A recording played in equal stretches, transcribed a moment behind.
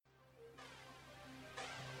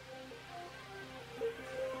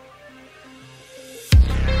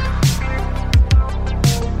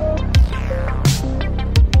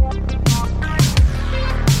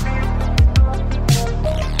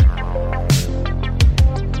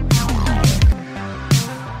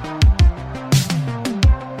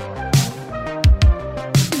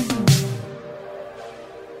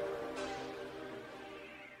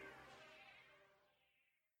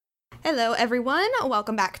Hello, everyone.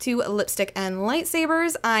 Welcome back to Lipstick and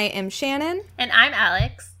Lightsabers. I am Shannon. And I'm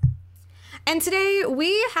Alex. And today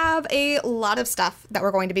we have a lot of stuff that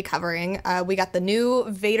we're going to be covering. We got the new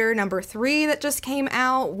Vader #3 that just came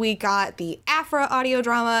out. We got the Aphra audio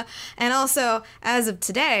drama. And also, as of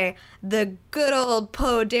today, the good old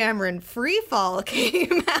Poe Dameron Freefall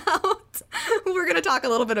came out. We're going to talk a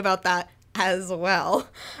little bit about that as well.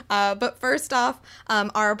 But first off,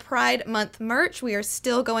 our Pride Month merch, we are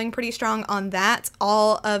still going pretty strong on that.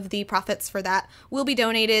 All of the profits for that will be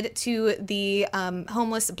donated to the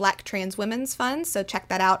Homeless Black Trans Women's Fund, so check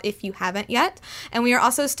that out if you haven't yet. And we are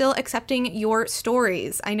also still accepting your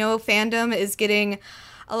stories. I know fandom is getting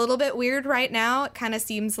a little bit weird right now. It kind of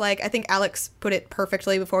seems like, I think Alex put it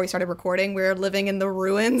perfectly before we started recording, we're living in the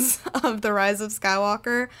ruins of The Rise of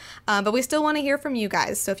Skywalker. But we still want to hear from you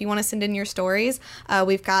guys. So if you want to send in your stories,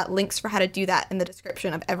 we've got links for how to do that in the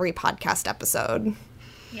description of every podcast episode.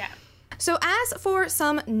 Yeah. So as for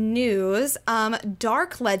some news,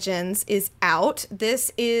 Dark Legends is out.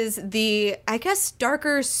 This is the, I guess,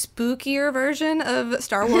 darker, spookier version of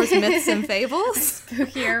Star Wars Myths and Fables.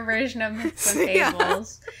 Spookier version of Myths and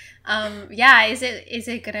Fables. Yeah. Is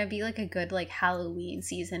it gonna be like a good like Halloween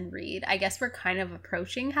season read? I guess we're kind of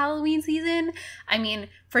approaching Halloween season. I mean,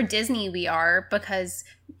 for Disney we are, because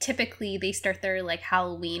typically they start their like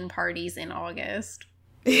Halloween parties in August.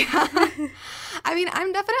 Yeah. I mean,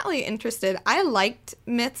 I'm definitely interested. I liked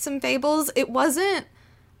Myths and Fables. It wasn't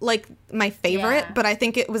like my favorite, but I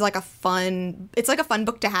think it was like it's like a fun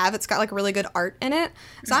book to have. It's got like really good art in it.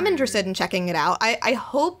 So I'm interested in checking it out. I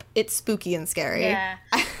hope it's spooky and scary. Yeah.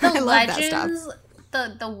 I love that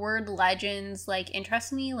stuff. The word legends like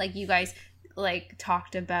interests me. Like you guys like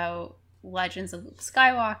talked about Legends of Luke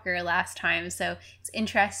Skywalker last time. So it's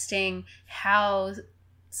interesting how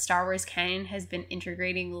Star Wars canon has been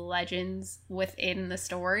integrating legends within the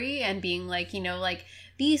story and being like, you know, like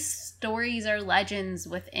these stories are legends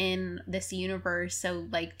within this universe, so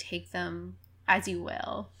like take them as you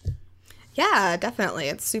will. Yeah, definitely.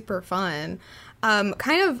 It's super fun.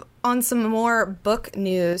 Kind of on some more book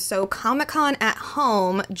news. So Comic-Con at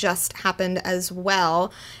Home just happened as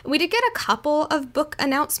well. We did get a couple of book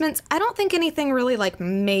announcements. I don't think anything really like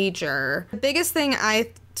major. The biggest thing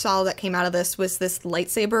I saw that came out of this was this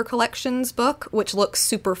lightsaber collections book, which looks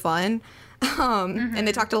super fun. And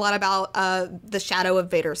they talked a lot about The Shadow of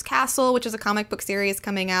Vader's Castle, which is a comic book series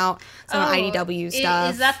coming out. Some IDW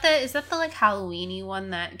stuff. Is that the like Halloween-y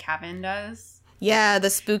one that Kevin does? Yeah, the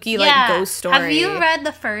spooky like ghost story. Have you read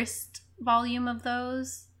the first volume of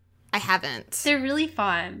those? I haven't. They're really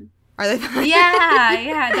fun. Are they fun?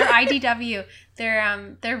 Yeah. They're IDW.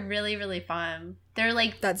 They're really, really fun. They're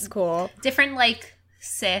like that's cool. Different like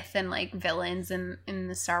Sith and like villains in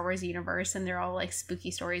the Star Wars universe, and they're all like spooky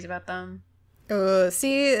stories about them.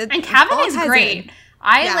 See, and Cavan is great.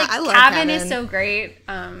 I love Cavan is so great.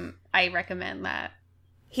 I recommend that.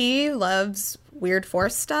 He loves weird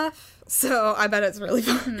Force stuff, so I bet it's really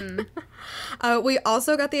fun. We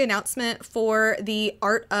also got the announcement for the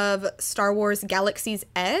Art of Star Wars Galaxy's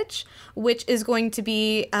Edge, which is going to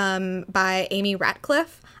be by Amy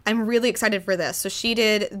Ratcliffe. I'm really excited for this. So she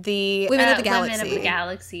did the Women of the Galaxy. Women of the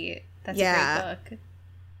Galaxy. That's a great book.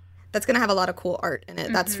 That's going to have a lot of cool art in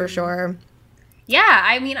it, that's for sure. Yeah,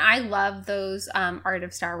 I mean, I love those Art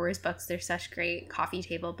of Star Wars books. They're such great coffee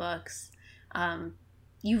table books.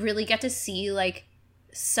 You really get to see like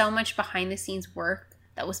so much behind the scenes work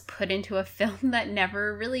that was put into a film that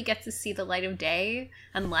never really gets to see the light of day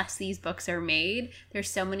unless these books are made.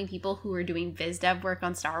 There's so many people who are doing biz dev work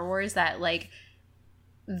on Star Wars that like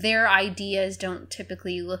their ideas don't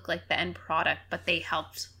typically look like the end product, but they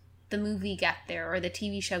helped the movie get there or the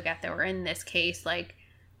TV show get there, or in this case like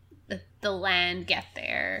the land get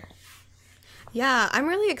there. Yeah, I'm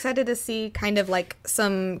really excited to see kind of like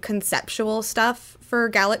some conceptual stuff for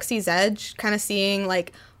Galaxy's Edge, kind of seeing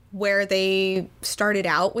like where they started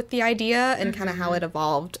out with the idea and kind of how it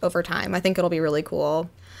evolved over time. I think it'll be really cool.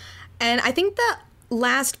 And I think the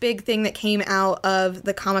last big thing that came out of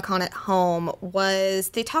the Comic-Con at Home was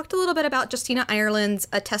they talked a little bit about Justina Ireland's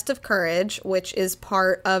A Test of Courage, which is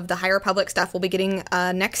part of the High Republic stuff we'll be getting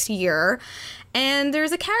next year. And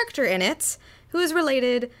there's a character in it who is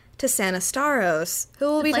related to Sana Staros, who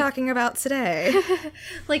we'll be talking about today.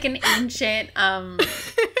 Like an ancient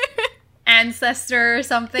ancestor or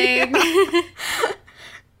something. Yeah.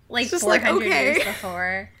 Like 400 years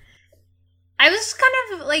before. I was just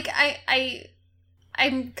kind of like,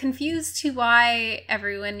 I'm confused to why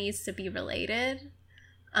everyone needs to be related.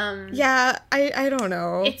 Yeah, I don't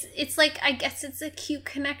know. It's like, I guess it's a cute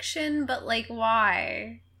connection, but like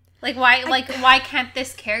why? Like why can't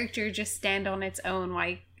this character just stand on its own?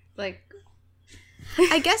 Why Like,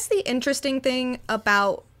 I guess the interesting thing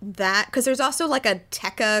about that, because there's also like a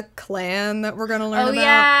Tekka clan that we're going to learn about. Oh,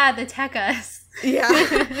 yeah, the Tekkas. Yeah.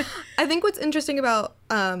 I think what's interesting about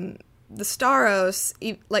the Staros,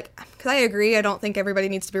 like, because I agree, I don't think everybody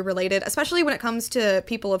needs to be related, especially when it comes to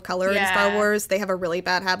people of color in Star Wars. They have a really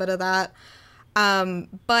bad habit of that.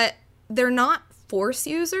 But they're not Force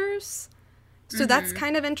users. So that's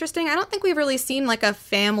kind of interesting. I don't think we've really seen like a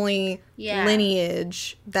family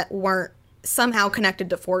lineage that weren't somehow connected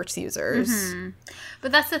to Force users.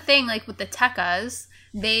 But that's the thing, like with the Tekkas,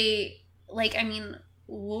 they, like, I mean,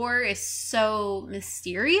 Lore is so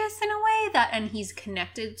mysterious in a way that, and he's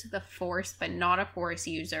connected to the Force but not a Force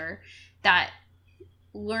user, that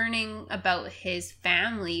learning about his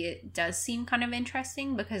family, it does seem kind of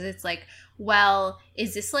interesting, because it's like, well,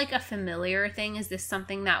 is this like a familiar thing? Is this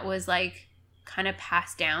something that was like kind of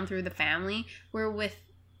passed down through the family? Where with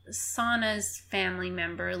Sana's family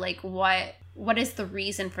member, like what is the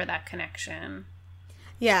reason for that connection?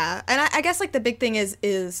 Yeah, and I guess like the big thing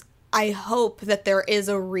is I hope that there is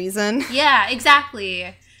a reason. Yeah,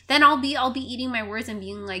 exactly. Then I'll be eating my words and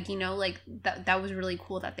being like, you know, like that was really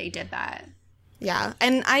cool that they did that. Yeah,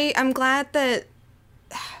 and I'm glad that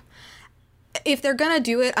if they're gonna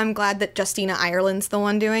do it, I'm glad that Justina Ireland's the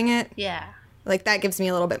one doing it. Yeah. Like, that gives me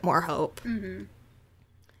a little bit more hope.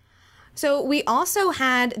 So we also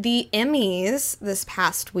had the Emmys this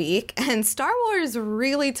past week, and Star Wars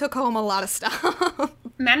really took home a lot of stuff.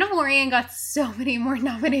 Mandalorian got so many more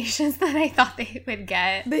nominations than I thought they would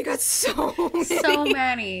get. They got so many. So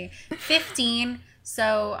many. 15.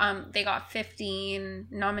 So they got 15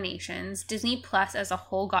 nominations. Disney Plus as a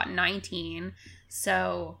whole got 19.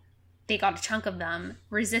 So they got a chunk of them.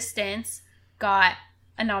 Resistance got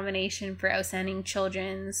a nomination for Outstanding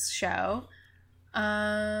Children's Show.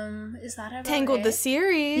 Is that about Tangled it? the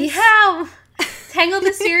series. Yeah. Tangled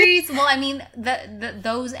the series. Well, I mean,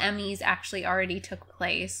 those Emmys actually already took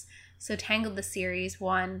place. So Tangled the series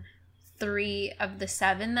won 3 of the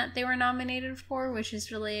 7 that they were nominated for, which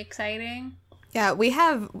is really exciting. Yeah, we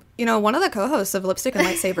have, you know, one of the co-hosts of Lipstick and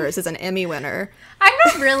Lightsabers is an Emmy winner. I'm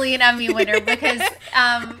not really an Emmy winner because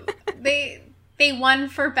they won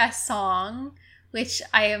for Best Song, which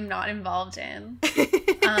I am not involved in.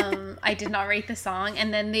 I did not write the song,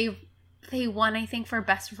 and then they won, I think, for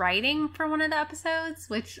Best Writing for one of the episodes,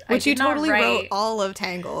 which I did you totally not write. wrote all of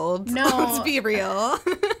Tangled. No. Let's be real.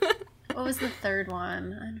 What was the third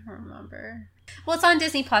one? I don't remember. Well, it's on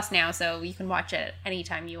Disney Plus now, so you can watch it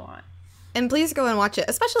anytime you want. And please go and watch it.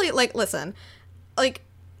 Especially, like, listen, like,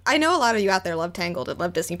 I know a lot of you out there love Tangled and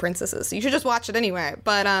love Disney princesses, so you should just watch it anyway.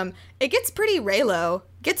 But it gets pretty Reylo,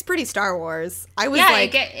 gets pretty Star Wars. I would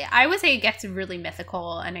say it gets really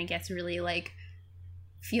mythical, and it gets really, like,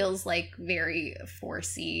 feels like very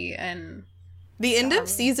Forcey, and the end of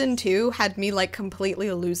season 2 had me like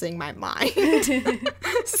completely losing my mind.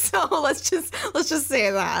 So let's just say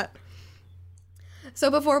that. So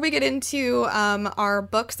before we get into our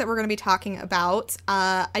books that we're going to be talking about,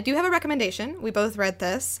 I do have a recommendation. We both read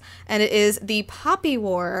this, and it is The Poppy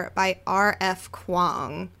War by R.F.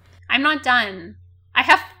 Kuang. I'm not done. I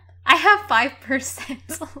have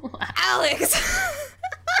 5% left. Alex!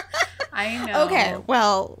 I know. Okay,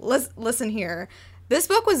 well, listen here. This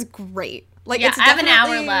book was great. Like, yeah, it's I have an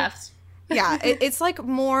hour left. Yeah, it's like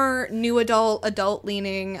more new adult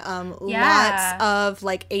leaning, lots of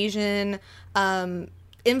like Asian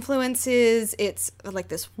influences. It's like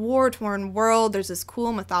this war-torn world. There's this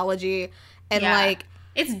cool mythology, and like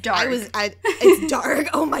it's dark. It's dark.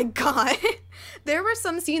 Oh my god. There were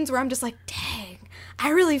some scenes where I'm just like, dang, I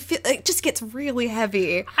really feel it just gets really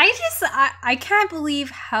heavy. I can't believe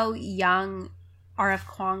how young R.F.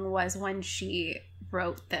 Kuang was when she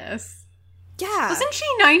wrote this. Yeah. Wasn't she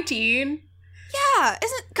 19? Yeah.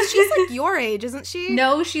 Because she's like your age, isn't she?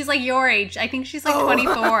 No, she's like your age. I think she's like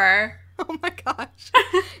 24. Oh my gosh.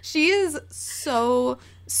 She is so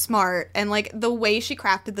smart, and like the way she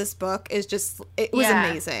crafted this book is just, it was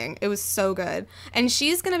amazing. It was so good. And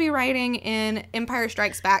she's going to be writing in Empire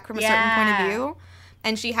Strikes Back from a certain point of view.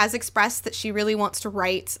 And she has expressed that she really wants to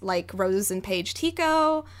write like Rose and Paige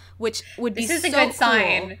Tico, which would be so cool. This is a good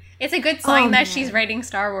sign. It's a good sign that she's writing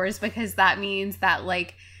Star Wars, because that means that,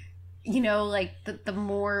 like, you know, like the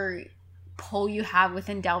more pull you have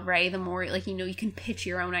within Del Rey, the more, like, you know, you can pitch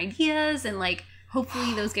your own ideas, and like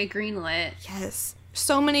hopefully those get greenlit. Yes.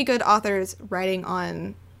 So many good authors writing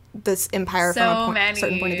on this Empire from a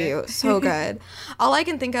certain point of view. So good. All I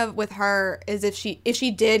can think of with her is if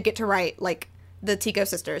she did get to write like the Tico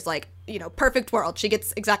sisters, like, you know, perfect world. She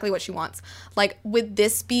gets exactly what she wants. Like, would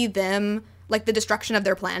this be them, like, the destruction of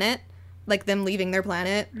their planet? Like, them leaving their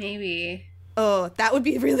planet? Maybe. Oh, that would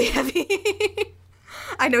be really heavy.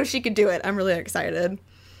 I know she could do it. I'm really excited.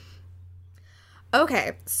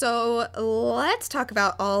 Okay, so let's talk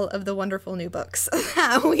about all of the wonderful new books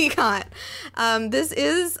that we got. This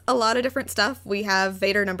is a lot of different stuff. We have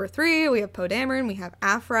Vader #3, we have Poe Dameron, we have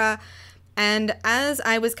Aphra. And as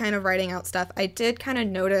I was kind of writing out stuff, I did kind of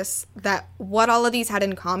notice that what all of these had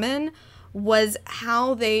in common was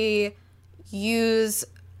how they use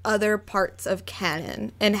other parts of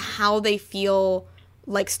canon and how they feel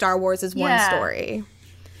like Star Wars is one story.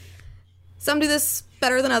 Some do this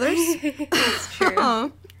better than others. It's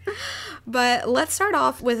true. But let's start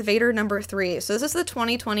off with Vader #3. So this is the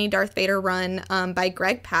 2020 Darth Vader run by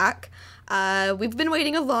Greg Pak. We've been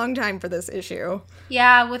waiting a long time for this issue.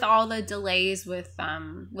 Yeah, with all the delays with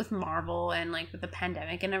Marvel and like with the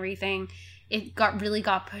pandemic and everything, it really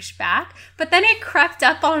got pushed back. But then it crept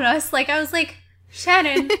up on us. Like I was like,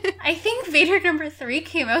 Shannon, I think Vader #3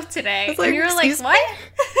 came out today. Like, and you were like, what?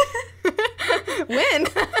 When?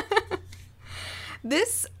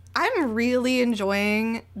 I'm really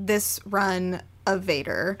enjoying this run of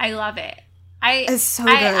Vader. I love it. It's so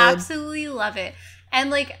good. I absolutely love it. And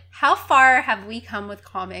like, how far have we come with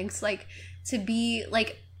comics? Like, to be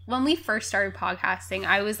like, when we first started podcasting,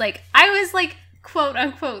 I was like, quote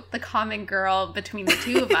unquote, the comic girl between the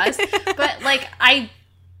two of us. But like, I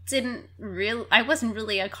wasn't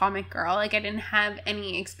really a comic girl. Like, I didn't have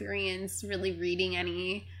any experience really reading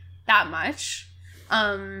any that much.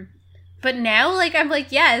 But now, like, I'm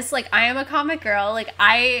like, yes, like, I am a comic girl. Like,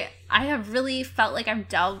 I have really felt like I've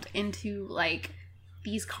delved into, like,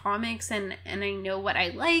 these comics and I know what I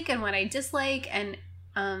like and what I dislike. And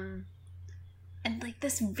like,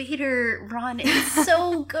 this Vader run is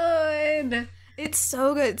so good. It's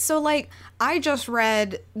so good. So, like, I just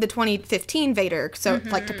read the 2015 Vader, so,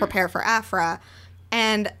 like, to prepare for Aphra.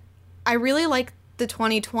 And I really like the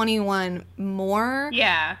 2021 more.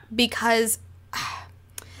 Yeah. Because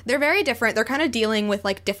they're very different. They're kind of dealing with,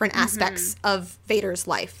 like, different aspects of Vader's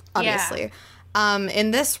life, obviously. Yeah. In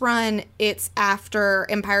this run, it's after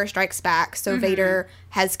Empire Strikes Back, so Vader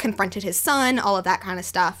has confronted his son, all of that kind of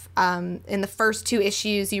stuff. In the first 2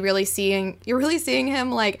 issues, you're really seeing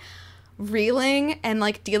him, like, reeling and,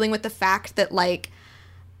 like, dealing with the fact that, like,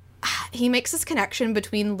 he makes this connection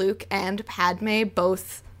between Luke and Padme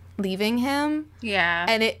both leaving him. Yeah.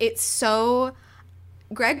 And it's so...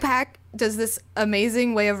 Greg Pak does this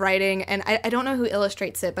amazing way of writing, and I don't know who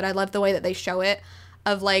illustrates it, but I love the way that they show it,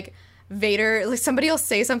 of, like, Vader, like, somebody will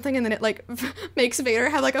say something and then it, like, makes Vader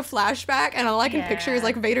have, like, a flashback, and all I can picture is,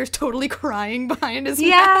 like, Vader's totally crying behind his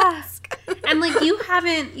mask. And, like, you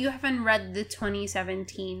haven't read the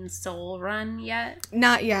 2017 Soul run yet?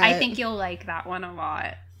 Not yet. I think you'll like that one a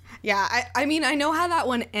lot. Yeah, I mean, I know how that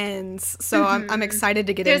one ends, so I'm excited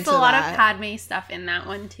to get into that. There's a lot of Padme stuff in that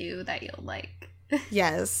one, too, that you'll like.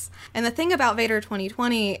 Yes. And the thing about Vader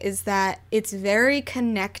 2020 is that it's very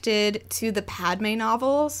connected to the Padme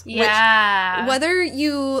novels. Yeah. Which, whether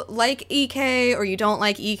you like EK or you don't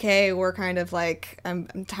like EK, we're kind of like,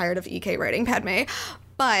 I'm tired of EK writing Padme.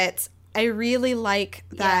 But I really like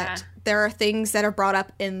that there are things that are brought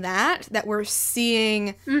up in that we're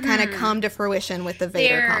seeing kind of come to fruition with the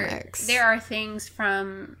Vader comics. There are things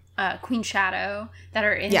from Queen Shadow that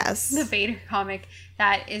are in the Vader comic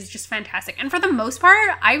that is just fantastic. And for the most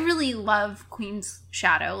part, I really love Queen's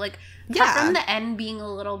Shadow. Like, apart from the end being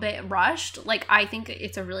a little bit rushed, like, I think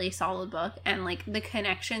it's a really solid book. And, like, the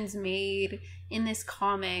connections made in this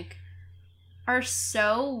comic are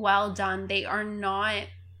so well done. They are not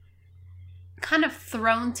kind of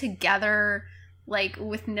thrown together, like,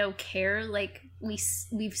 with no care, like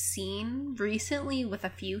we've seen recently with a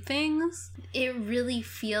few things. It really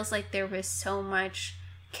feels like there was so much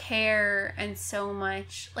care and so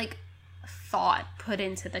much, like, thought put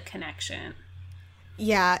into the connection.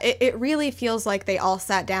 Yeah, it really feels like they all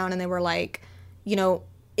sat down and they were like, you know,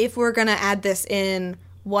 if we're gonna add this in,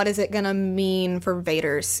 what is it gonna mean for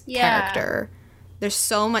Vader's character? There's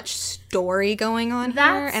so much story going on here,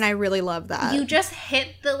 and I really love that. You just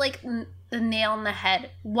hit the nail on the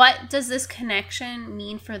head. What does this connection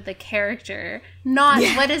mean for the character? Not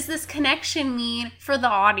what does this connection mean for the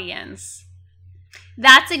audience?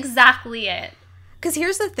 That's exactly it. Because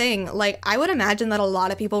here's the thing, like, I would imagine that a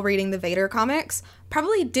lot of people reading the Vader comics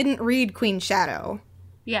probably didn't read Queen Shadow.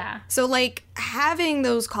 Yeah. So, like, having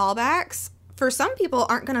those callbacks, for some people,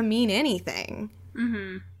 aren't going to mean anything.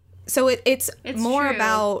 Mm-hmm. So it's more true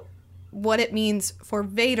about what it means for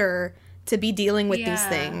Vader to be dealing with these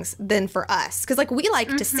things than for us. Because, like, we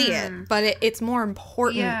like to see it, but it's more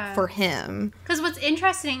important for him. Because what's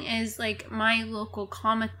interesting is, like, my local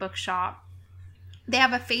comic book shop, they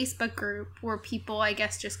have a Facebook group where people, I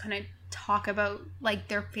guess, just kind of talk about like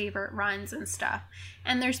their favorite runs and stuff.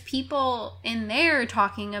 And there's people in there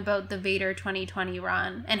talking about the Vader 2020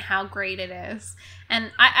 run and how great it is.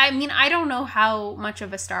 And I mean, I don't know how much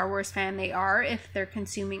of a Star Wars fan they are if they're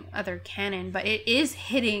consuming other canon, but it is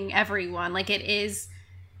hitting everyone. Like, it is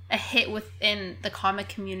a hit within the comic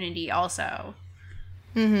community also.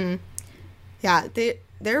 Mm-hmm. Yeah,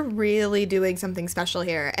 they're really doing something special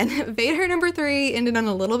here. And Vader number 3 ended on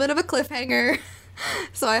a little bit of a cliffhanger.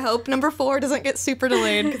 So I hope number 4 doesn't get super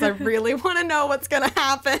delayed, because I really want to know what's going to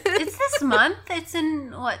happen. It's this month? It's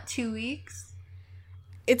in, what, 2 weeks?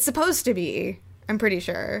 It's supposed to be. I'm pretty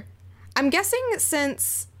sure. I'm guessing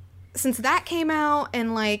since that came out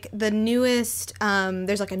and, like, the newest,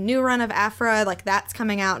 there's, like, a new run of Aphra, like, that's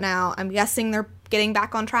coming out now. I'm guessing they're getting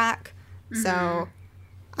back on track. Mm-hmm. So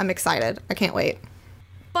I'm excited. I can't wait.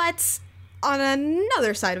 But on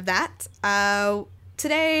another side of that,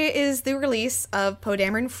 today is the release of Poe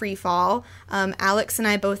Dameron Freefall. Alex and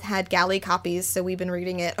I both had galley copies, so we've been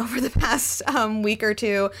reading it over the past week or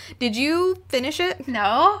two. Did you finish it?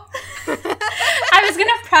 No. I was going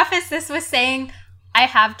to preface this with saying I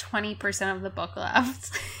have 20% of the book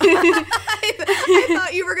left. I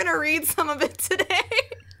thought you were going to read some of it today.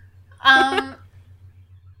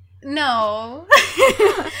 No.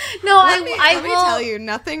 Let me tell you,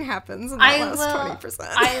 nothing happens in the last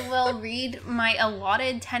 20%. I will read my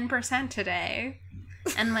allotted 10% today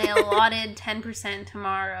and my allotted 10%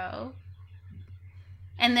 tomorrow.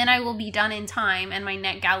 And then I will be done in time, and my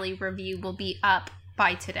NetGalley review will be up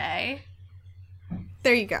by today.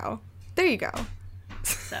 There you go.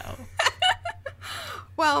 So.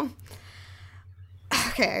 Well,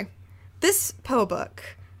 okay. This Poe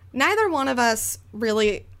book, neither one of us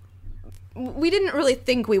really... We didn't really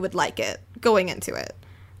think we would like it going into it.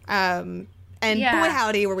 And boy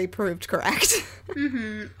howdy were we proved correct.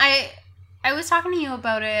 Mm-hmm. I was talking to you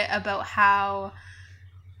about it, about how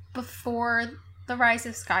before The Rise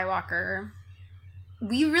of Skywalker,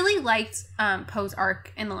 we really liked Poe's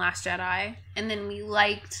arc in The Last Jedi. And then we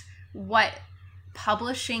liked what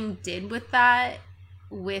publishing did with that,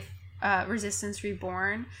 with Resistance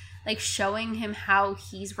Reborn. Like, showing him how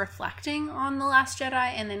he's reflecting on The Last Jedi.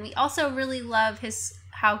 And then we also really love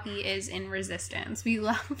how he is in Resistance. We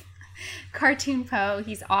love cartoon Poe.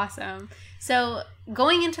 He's awesome. So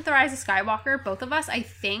going into The Rise of Skywalker, both of us, I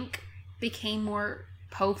think, became more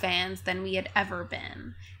Poe fans than we had ever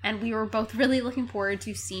been. And we were both really looking forward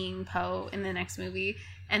to seeing Poe in the next movie.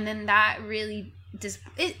 And then that really...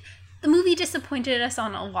 the movie disappointed us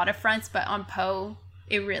on a lot of fronts, but on Poe,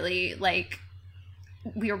 it really, like...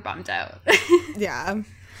 we were bummed out. Yeah.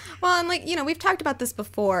 Well, and like, you know, we've talked about this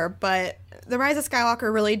before, but The Rise of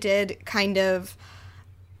Skywalker really did kind of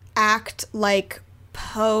act like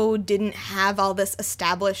Poe didn't have all this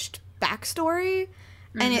established backstory.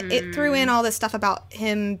 And it threw in all this stuff about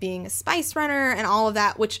him being a spice runner and all of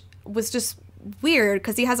that, which was just weird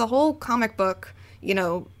because he has a whole comic book, you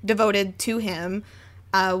know, devoted to him.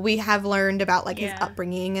 We have learned about, like, his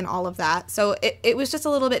upbringing and all of that. So it was just a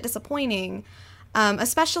little bit disappointing.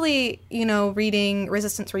 Especially, you know, reading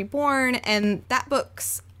Resistance Reborn, and that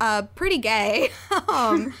book's pretty gay.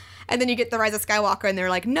 And then you get The Rise of Skywalker, and they're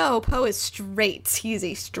like, no, Poe is straight. He's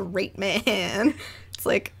a straight man. It's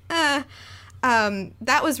like, that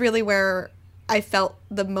was really where I felt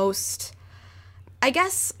the most, I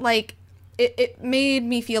guess, like, it made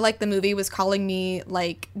me feel like the movie was calling me,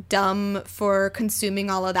 like, dumb for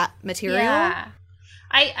consuming all of that material. Yeah.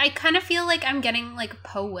 I kind of feel like I'm getting, like,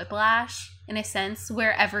 Poe whiplash, in a sense,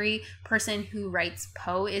 where every person who writes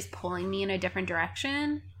Poe is pulling me in a different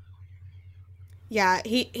direction. Yeah,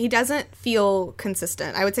 he doesn't feel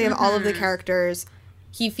consistent. I would say of all of the characters,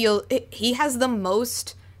 he has the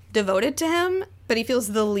most devoted to him, but he feels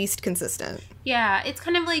the least consistent. Yeah, it's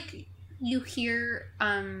kind of like you hear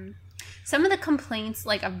some of the complaints,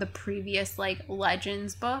 like, of the previous, like,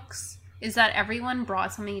 Legends books is that everyone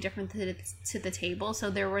brought something different to the table. So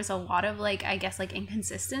there was a lot of, like, I guess, like,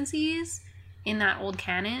 inconsistencies in that old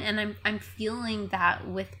canon, and I'm feeling that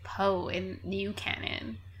with Poe in new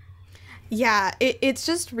canon. Yeah, it's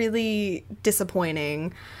just really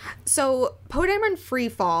disappointing. So Poe Dameron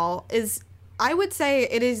Freefall is, I would say,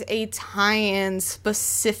 it is a tie-in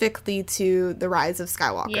specifically to The Rise of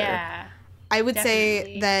Skywalker. Yeah, I would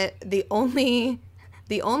definitely say that the only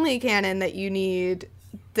canon that you need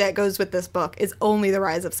that goes with this book is only The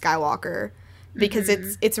Rise of Skywalker, because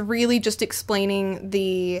it's really just explaining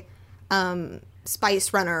the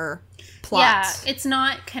Spice Runner plot. Yeah, it's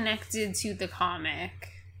not connected to the comic.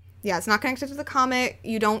 Yeah, it's not connected to the comic.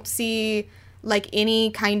 You don't see, like,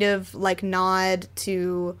 any kind of, like, nod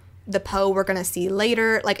to the Poe we're gonna see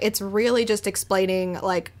later. Like, it's really just explaining,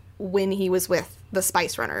 like, when he was with the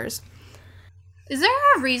Spice Runners. Is there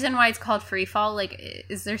a reason why it's called Free Fall? Like,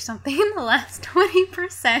 is there something in the last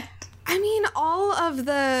 20%? I mean, all of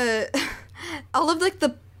like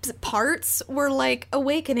the parts were like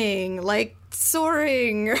awakening, like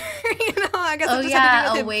soaring. I guess it just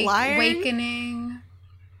had to do with it flying. Awakening.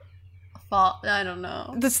 Fall. I don't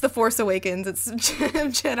know. This is The Force Awakens. It's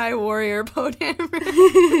Jedi Warrior Poe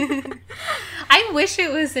Dameron. I wish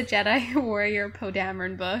it was a Jedi Warrior Poe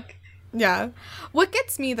Dameron book. Yeah. What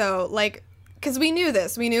gets me though, like, because we knew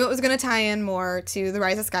this. We knew it was going to tie in more to The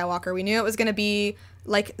Rise of Skywalker. We knew it was going to be,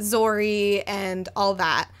 like, Zori and all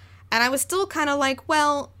that. And I was still kind of like,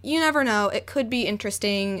 well, you never know. It could be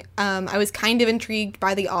interesting. I was kind of intrigued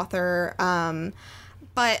by the author.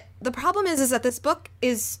 But the problem is that this book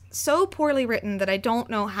is so poorly written that I don't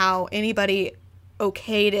know how anybody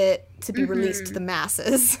okayed it to be released to the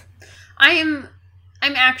masses.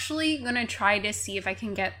 I'm actually going to try to see if I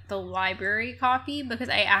can get the library copy, because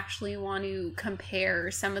I actually want to compare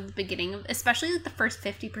some of the beginning of, especially like the first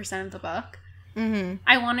 50% of the book. Mm-hmm.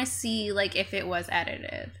 I want to see like if it was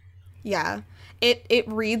edited. Yeah. It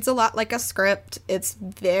reads a lot like a script. It's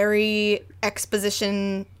very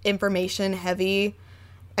exposition information heavy.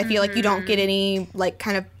 I feel like you don't get any like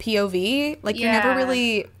kind of POV. Like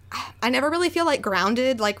I never really feel like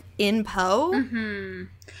grounded like in Poe. Mm-hmm.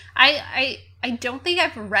 I don't think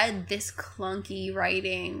I've read this clunky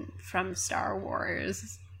writing from Star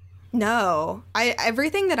Wars. No.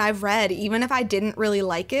 Everything that I've read, even if I didn't really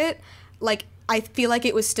like it, like I feel like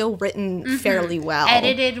it was still written fairly well.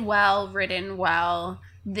 Edited well, written well.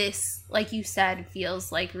 This, like you said,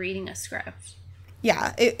 feels like reading a script.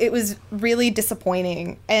 Yeah, it was really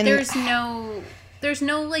disappointing. And there's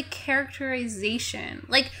no like characterization.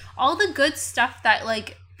 Like all the good stuff that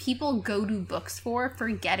like people go to books for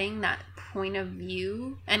getting that point of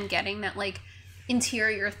view and getting that like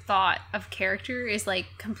interior thought of character is like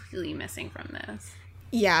completely missing from this.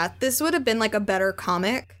 Yeah, this would have been like a better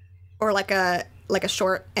comic or like a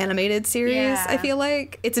short animated series. Yeah. I feel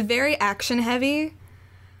like it's very action heavy.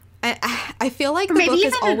 I feel like the book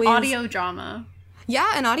is always an audio drama.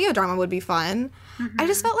 Yeah, an audio drama would be fun. Mm-hmm. I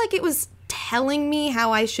just felt like it was telling me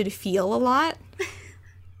how I should feel a lot.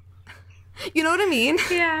 You know what I mean?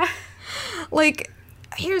 Yeah. Like,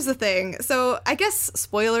 here's the thing. So, I guess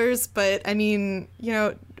spoilers, but I mean, you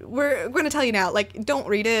know, we're going to tell you now, like, don't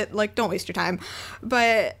read it. Like, don't waste your time.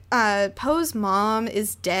 But Poe's mom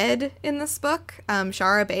is dead in this book.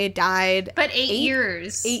 Shara Bey died. But 8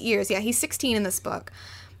 years. 8 years. Yeah, he's 16 in this book.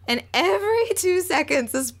 And every 2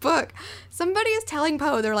 seconds, this book, somebody is telling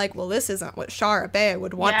Poe, they're like, well, this isn't what Shara Bey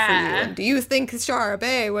would want for you. And do you think Shara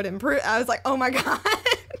Bey would improve? I was like, oh my God.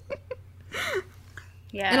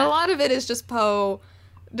 Yeah. And a lot of it is just Poe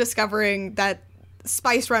discovering that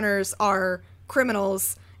Spice Runners are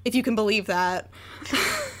criminals, if you can believe that.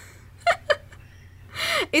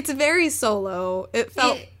 It's very Solo. It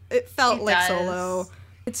felt like Solo.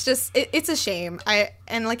 It's just it's a shame.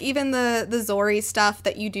 And like even the Zori stuff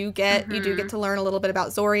that you do get, you do get to learn a little bit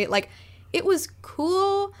about Zori. Like it was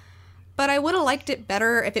cool, but I would have liked it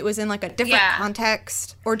better if it was in like a different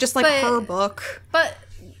context or just like her book. But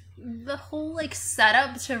the whole like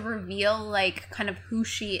setup to reveal like kind of who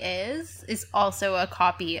she is also a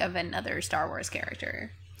copy of another Star Wars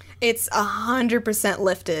character. It's 100%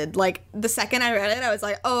 lifted. Like the second I read it, I was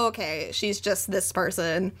like, oh, okay, she's just this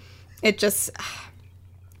person.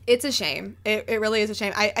 It's a shame. It really is a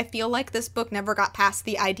shame. I feel like this book never got past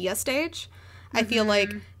the idea stage. I feel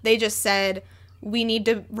like they just said, we need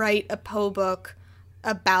to write a Poe book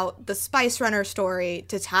about the Spice Runner story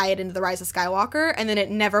to tie it into The Rise of Skywalker, and then it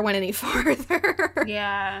never went any farther.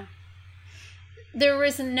 Yeah. There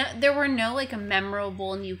were no like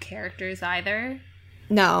memorable new characters either.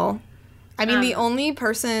 No. I mean, the only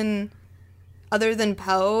person other than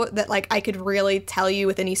Poe that like I could really tell you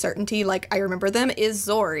with any certainty, like I remember them, is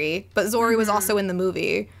Zori. But Zori was also in the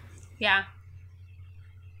movie. Yeah.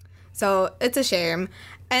 So it's a shame.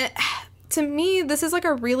 And to me, this is like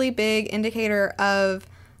a really big indicator of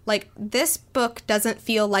like this book doesn't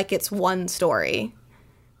feel like it's one story.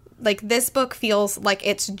 Like this book feels like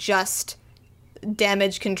it's just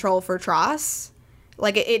damage control for Tross.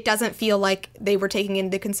 Like, it doesn't feel like they were taking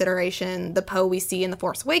into consideration the Poe we see in The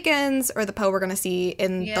Force Awakens or the Poe we're going to see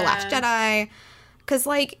in The Last Jedi. Because,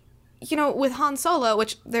 like, you know, with Han Solo,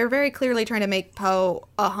 which they're very clearly trying to make Poe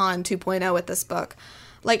a Han 2.0 with this book.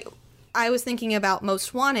 Like, I was thinking about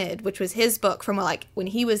Most Wanted, which was his book from, like, when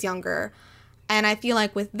he was younger. And I feel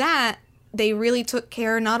like with that, they really took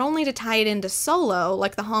care not only to tie it into Solo,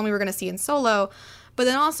 like the Han we were going to see in Solo, but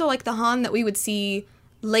then also, like, the Han that we would see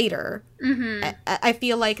later. I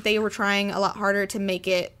feel like they were trying a lot harder to make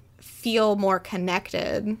it feel more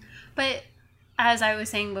connected. But as I was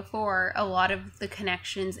saying before, a lot of the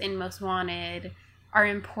connections in Most Wanted are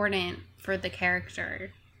important for the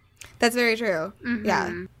character. That's very true. Mm-hmm.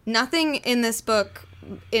 Yeah. Nothing in this book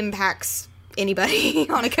impacts anybody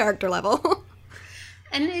on a character level.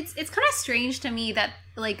 And it's kind of strange to me that,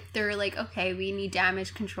 like, they're like, okay, we need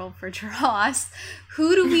damage control for Dross.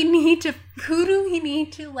 Who do we need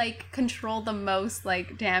to, like, control the most,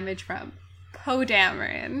 like, damage from? Poe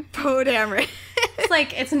Dameron. Poe Dameron. It's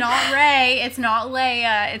like, it's not Rey, it's not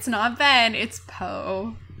Leia, it's not Ben, it's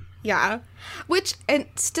Poe. Yeah. Which, and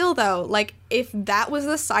still though, like, if that was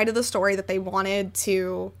the side of the story that they wanted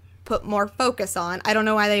to put more focus on, I don't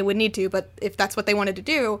know why they would need to, but if that's what they wanted to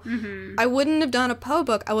do, I wouldn't have done a Poe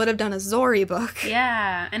book, I would have done a Zori book.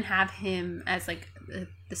 Yeah, and have him as, like,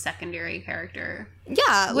 the secondary character.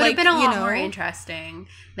 Yeah. Would have been a lot more interesting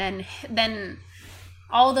than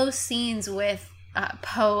all those scenes with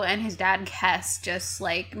Poe and his dad Kes just,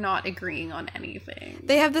 like, not agreeing on anything.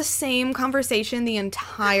 They have the same conversation the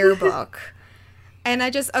entire book. And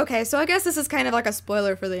okay, so I guess this is kind of like a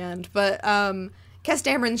spoiler for the end, but Kes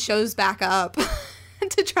Dameron shows back up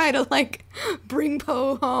to try to, like, bring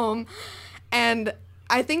Poe home. And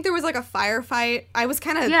I think there was, like, a firefight. I was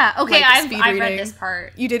kind of, yeah, okay, like, I've read this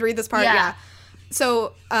part. You did read this part? Yeah.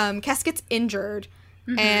 So Kes gets injured.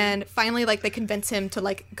 And finally, like, they convince him to,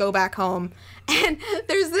 like, go back home. And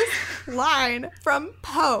there's this line from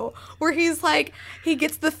Poe where he's like, he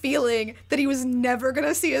gets the feeling that he was never going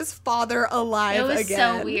to see his father alive again. It was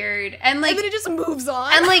so weird. And, like, then it just moves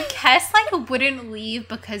on. And, like, Kes, like, wouldn't leave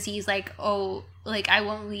because he's like, oh, like, I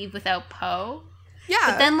won't leave without Poe. Yeah.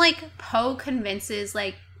 But then, like, Poe convinces,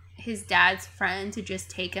 like, his dad's friend to just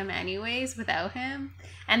take him anyways without him.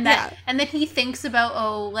 And and then he thinks about,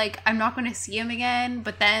 oh, like, I'm not going to see him again.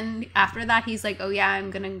 But then after that, he's like, oh, yeah, I'm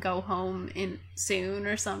going to go home soon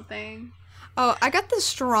or something. Oh, I got the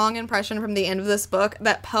strong impression from the end of this book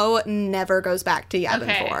that Poe never goes back to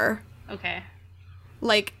Yavin 4. Okay.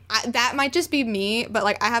 Like, that might just be me, but,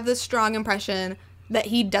 like, I have this strong impression that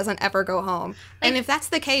he doesn't ever go home. Like, and if that's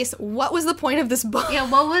the case, what was the point of this book? Yeah,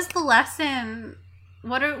 what was the lesson?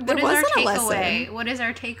 What is our takeaway? What is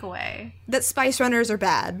our takeaway? That spice runners are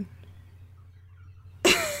bad.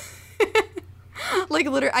 Like,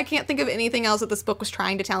 literally, I can't think of anything else that this book was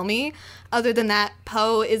trying to tell me other than that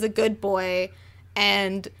Poe is a good boy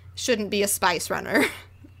and shouldn't be a spice runner.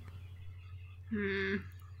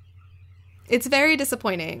 It's very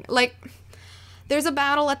disappointing. Like, there's a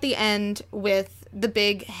battle at the end with the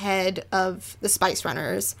big head of the spice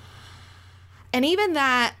runners. And even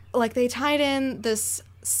that, like, they tied in this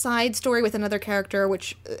side story with another character,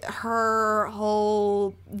 which her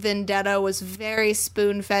whole vendetta was very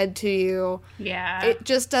spoon-fed to you. Yeah. It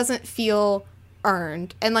just doesn't feel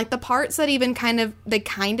earned. And, like, the parts that even kind of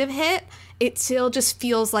hit, it still just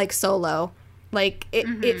feels like Solo. Like,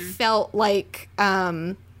 it felt like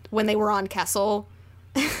when they were on Kessel.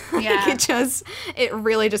 Yeah. It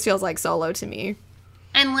really just feels like Solo to me.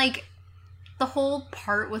 And, like, the whole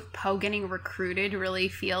part with Poe getting recruited really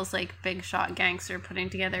feels like Big Shot Gangster putting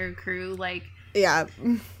together a crew, like... Yeah.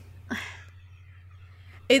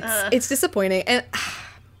 It's disappointing. And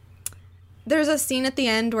there's a scene at the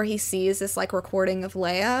end where he sees this, like, recording of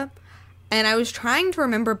Leia, and I was trying to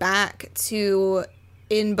remember back to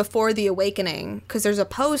in Before the Awakening, because there's a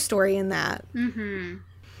Poe story in that. And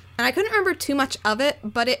I couldn't remember too much of it,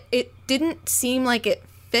 but it didn't seem like it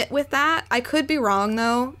fit with that. I could be wrong,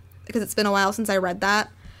 though, because it's been a while since I read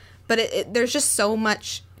that. But there's just so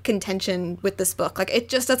much contention with this book. Like, it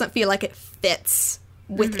just doesn't feel like it fits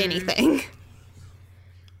with anything.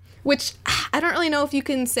 Which, I don't really know if you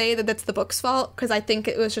can say that that's the book's fault, because I think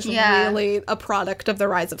it was just really a product of The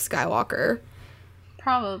Rise of Skywalker.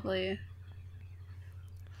 Probably.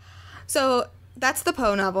 So, that's the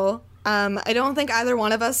Poe novel. I don't think either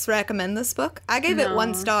one of us recommend this book. I gave it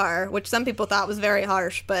 1 star, which some people thought was very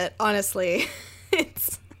harsh, but honestly,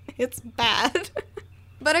 it's bad.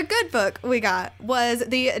 But a good book we got was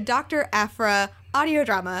the Dr. Aphra audio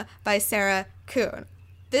drama by Sarah Kuhn.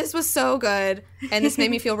 This was so good, and this made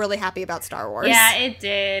me feel really happy about Star Wars. Yeah, it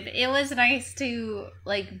did. It was nice to,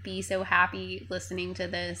 like, be so happy listening to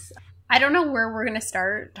this. I don't know where we're going to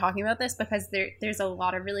start talking about this because there's a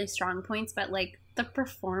lot of really strong points, but, like, the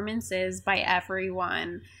performances by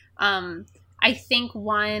everyone. I think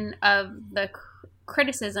one of the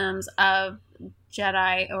criticisms of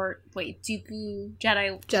Dooku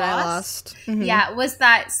Jedi Lost. Yeah, was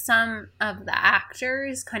that some of the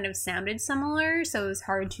actors kind of sounded similar, so it was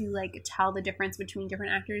hard to, like, tell the difference between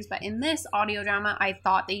different actors. But in this audio drama, I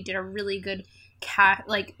thought they did a really good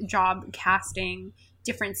job casting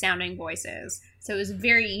different sounding voices. So it was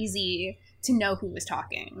very easy to know who was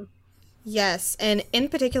talking. Yes, and in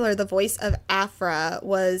particular, the voice of Aphra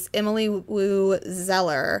was Emily Wu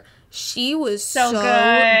Zeller. She was so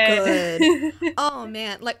good. Oh,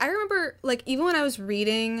 man. Like, I remember, like, even when I was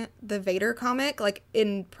reading the Vader comic, like,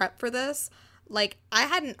 in prep for this, like, I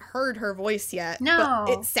hadn't heard her voice yet. No.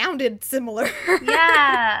 But it sounded similar.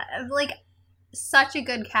 Yeah. Like, such a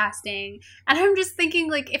good casting. And I'm just thinking,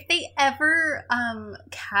 like, if they ever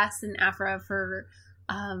cast an Aphra for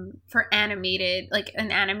animated, like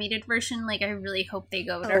an animated version, like I really hope they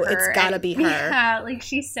go to her. It's gotta be her. Yeah, like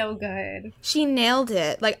she's so good. She nailed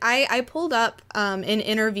it. Like I pulled up an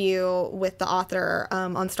interview with the author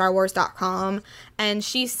on StarWars.com, and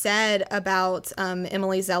she said about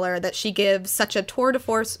Emily Zeller that she gives such a tour de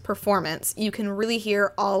force performance. You can really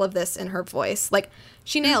hear all of this in her voice. Like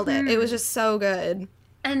she nailed it. It was just so good.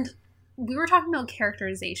 And we were talking about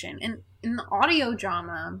characterization, and in the audio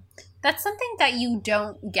drama, that's something that you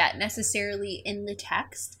don't get necessarily in the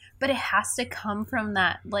text, but it has to come from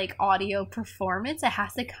that, like, audio performance. It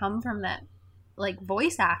has to come from that, like,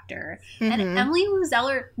 voice actor. Mm-hmm. And Emily Wu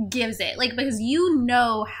Zeller gives it, like, because you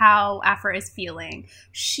know how Aphra is feeling.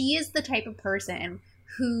 She is the type of person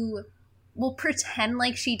who will pretend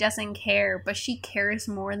like she doesn't care, but she cares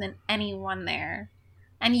more than anyone there.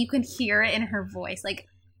 And you can hear it in her voice. Like,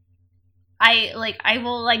 I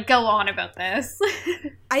will, like, go on about this.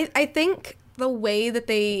 I think the way that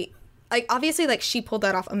they, like, obviously, like, she pulled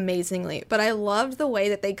that off amazingly, but I loved the way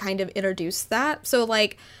that they kind of introduced that. So,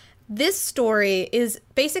 like, this story is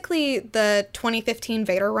basically the 2015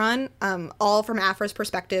 Vader run, all from Aphra's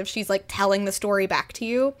perspective. She's, like, telling the story back to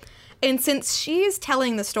you. And since she's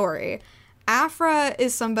telling the story, Aphra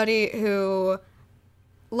is somebody who,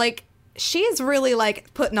 like, she's really,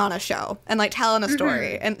 like, putting on a show and, like, telling a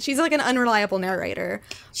story. Mm-hmm. And she's, like, an unreliable narrator.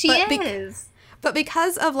 She is. But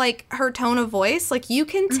because of, like, her tone of voice, like, you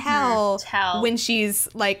can tell when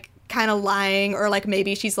she's, like, kind of lying, or, like,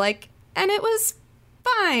 maybe she's like, and it was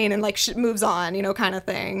fine, and, like, moves on, you know, kind of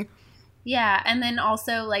thing. Yeah, and then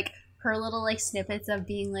also, like, her little, like, snippets of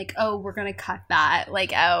being like, oh, we're gonna cut that,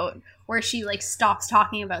 like, out, where she, like, stops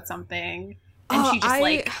talking about something, and she just,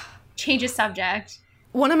 like, changes subject.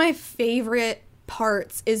 One of my favorite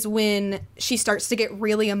parts is when she starts to get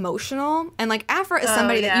really emotional, and, like, Aphra is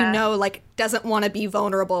somebody that you know, like, doesn't want to be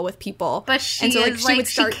vulnerable with people, but she and so, like,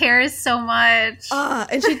 she cares so much,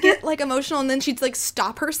 and she'd get, like, emotional, and then she'd, like,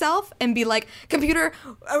 stop herself and be like, computer,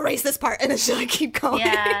 erase this part, and then she'd, like, keep going.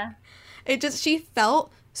 Yeah. She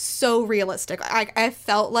felt so realistic. I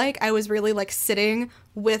felt like I was really, like, sitting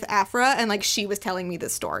with Aphra, and, like, she was telling me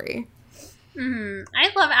this story. Mm-hmm. I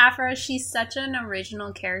love Aphra. She's such an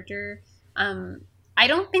original character. I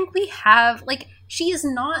don't think we have, like, she is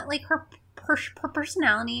not, like, her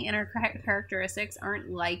personality and her characteristics aren't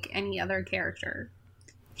like any other character.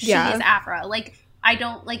 She is Aphra. Like, I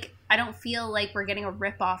don't feel like we're getting a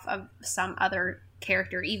ripoff of some other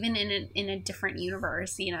character, even in a different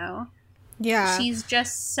universe, you know? Yeah. She's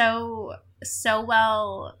just so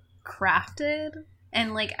well crafted,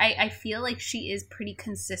 and, like, I feel like she is pretty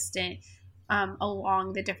consistent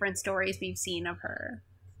along the different stories we've seen of her.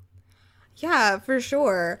 Yeah, for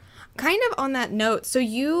sure. Kind of on that note, so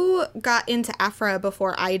you got into Aphra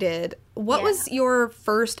before I did. What was your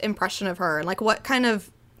first impression of her? Like, what kind of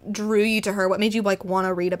drew you to her? What made you, like, want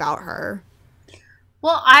to read about her?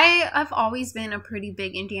 Well, I've always been a pretty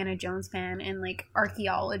big Indiana Jones fan, and, like,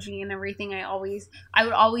 archaeology and everything. I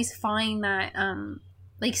would always find that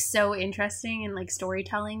like, so interesting, and, like,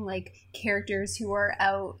 storytelling, like, characters who are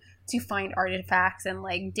out to find artifacts and,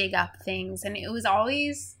 like, dig up things, and it was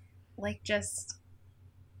always, like, just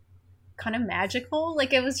kind of magical.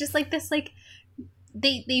 Like, it was just, like, this, like,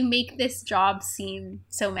 they make this job seem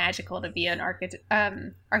so magical to be an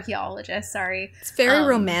archaeologist. Sorry, it's very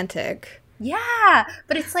romantic. Yeah,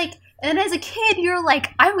 but it's like, and as a kid, you're like,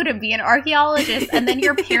 I wouldn't be an archaeologist. And then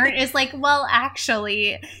your parent is like, well,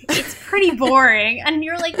 actually, it's pretty boring. And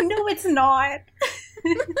you're like, no, it's not.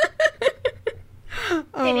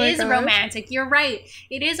 It is romantic. You're right.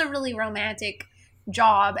 It is a really romantic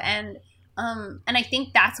job. And I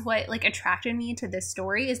think that's what, like, attracted me to this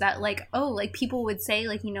story, is that, like, oh, like, people would say,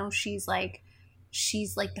 like, you know, she's like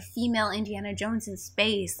the female Indiana Jones in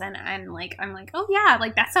space, and like, I'm like, oh yeah,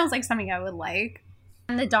 like, that sounds like something I would like.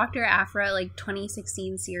 And the Dr. Aphra, like,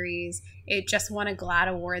 2016 series, it just won a GLAAD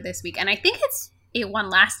award this week, and I think it won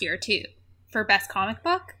last year too for best comic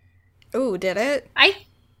book. Oh, did it?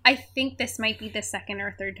 I think this might be the second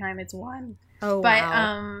or third time it's won. Oh,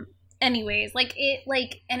 wow. But anyways, like, it,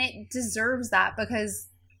 like, and it deserves that, because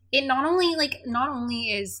it not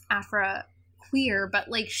only is Aphra queer, but,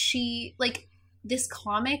 like, she, like, this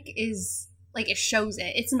comic is like, it shows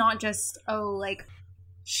it. It's not just, oh, like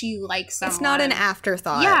she likes someone. It's not an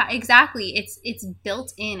afterthought. Yeah, exactly. It's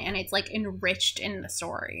built in, and it's like enriched in the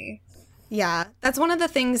story. Yeah, that's one of the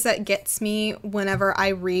things that gets me whenever I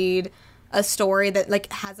read a story that like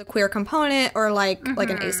has a queer component or like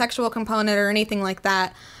an asexual component or anything like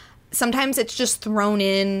that. Sometimes it's just thrown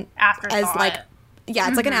in Afterthought. as like, yeah,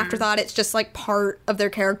 it's like an afterthought. It's just like part of their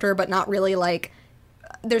character, but not really like,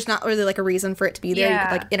 there's not really like a reason for it to be there. Yeah. You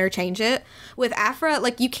could like interchange it. With Aphra,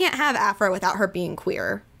 like you can't have Aphra without her being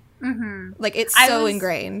queer. Like it's so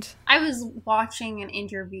ingrained. I was watching an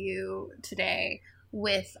interview today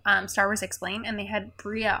with Star Wars Explained, and they had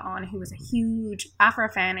Bria on, who was a huge Aphra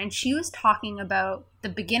fan, and she was talking about the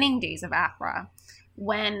beginning days of Aphra,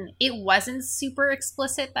 when it wasn't super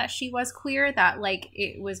explicit that she was queer, that like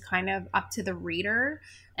it was kind of up to the reader,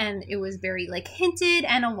 and it was very like hinted,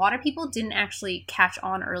 and a lot of people didn't actually catch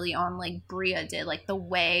on early on like Bria did, like the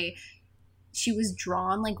way she was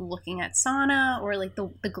drawn, like looking at Sana, or like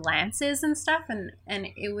the glances and stuff, and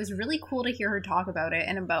it was really cool to hear her talk about it,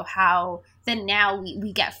 and about how then now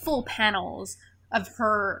we get full panels of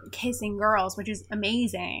her kissing girls, which is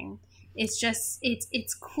amazing. It's just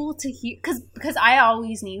it's cool to hear, because I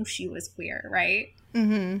always knew she was queer, right?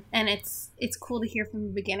 And it's cool to hear from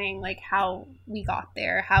the beginning like how we got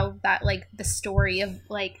there, how that like the story of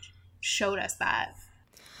like showed us that.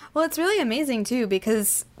 Well, it's really amazing too,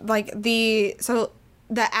 because like the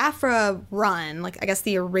Aphra run, like I guess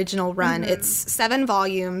the original run, it's 7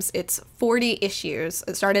 volumes, it's 40 issues.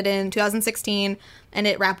 It started in 2016 and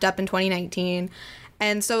it wrapped up in 2019.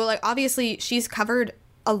 And so like obviously she's covered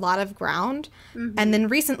a lot of ground. And then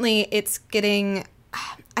recently it's getting,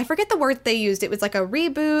 I forget the word they used. It was like a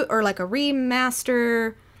reboot or like a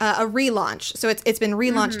remaster, a relaunch. So it's been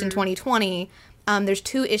relaunched in 2020. There's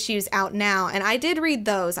 2 issues out now, and I did read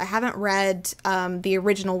those. I haven't read the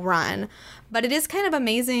original run, but it is kind of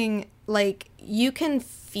amazing. Like, you can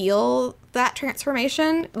feel that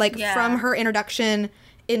transformation, like from her introduction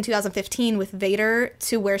in 2015 with Vader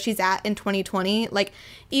to where she's at in 2020. Like,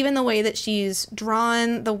 even the way that she's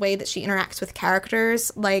drawn, the way that she interacts with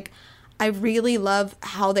characters, like, I really love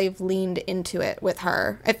how they've leaned into it with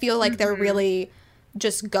her. I feel like they're really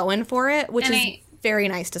just going for it, which is very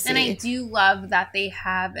nice to see. And I do love that they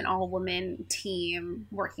have an all-woman team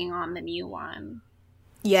working on the new one.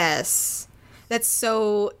 Yes. That's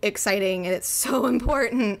so exciting, and it's so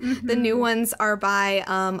important. The new ones are by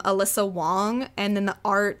Alyssa Wong, and then the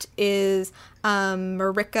art is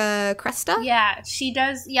Marika Cresta. Yeah, she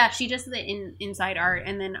does the inside art,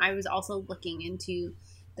 and then I was also looking into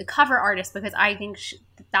the cover artist, because I think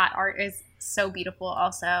that art is so beautiful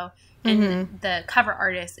also. And the cover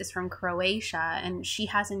artist is from Croatia, and she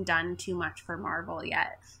hasn't done too much for Marvel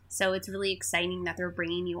yet. So it's really exciting that they're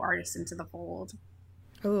bringing new artists into the fold.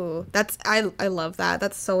 Ooh, I love that.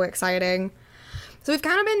 That's so exciting. So we've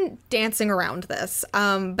kind of been dancing around this,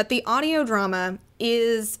 but the audio drama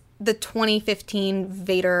is the 2015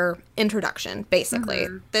 Vader introduction, basically.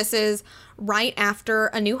 This is right after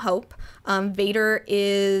A New Hope. Vader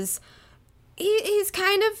he's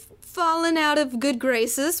kind of fallen out of good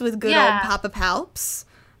graces with good old Papa Palps.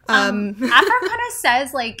 Aphra kind of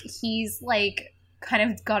says like he's like kind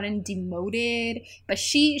of gotten demoted, but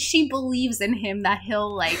she believes in him that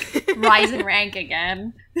he'll like rise in rank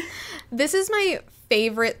again. This is my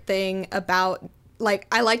favorite thing about, like,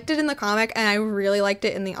 I liked it in the comic and I really liked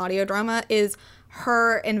it in the audio drama, is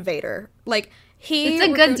her and Vader. Like, it's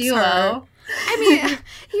a good duo. Her. I mean,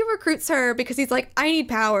 he recruits her because he's like, I need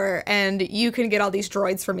power and you can get all these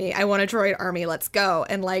droids for me. I want a droid army. Let's go.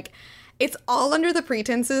 And like, it's all under the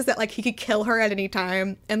pretenses that like he could kill her at any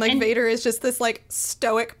time. And like Vader is just this like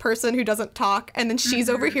stoic person who doesn't talk. And then she's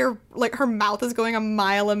over here, like her mouth is going a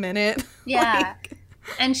mile a minute. Yeah.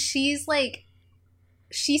 And she's like,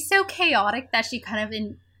 she's so chaotic that she kind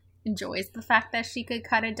of enjoys the fact that she could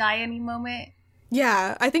kind of die any moment.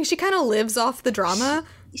 Yeah, I think she kind of lives off the drama.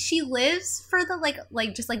 She lives for the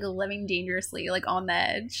like just like living dangerously, like on the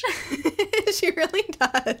edge. She really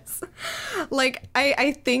does. Like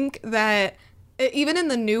I think that even in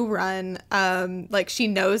the new run, like she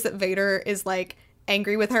knows that Vader is like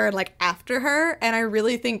angry with her and like after her, and I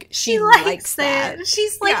really think she likes that. It.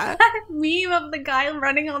 She's like that meme of the guy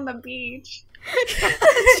running on the beach. She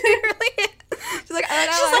really is. She's like,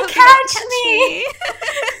 oh, no, catch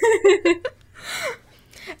me.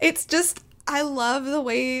 It's just, I love the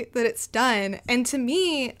way that it's done. And to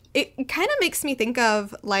me, it kind of makes me think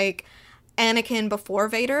of like Anakin before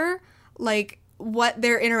Vader, like what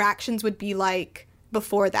their interactions would be like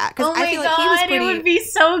before that, because Oh my I feel god, like he was pretty. it would be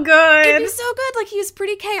so good. It'd be so good. Like, he's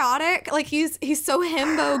pretty chaotic. Like, he's so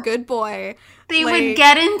himbo good boy. They like, would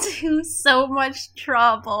get into so much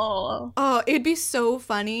trouble. Oh, it'd be so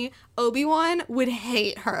funny. Obi-Wan would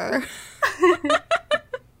hate her.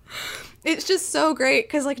 It's just so great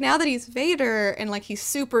because, like, now that he's Vader and, like, he's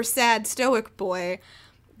super sad stoic boy,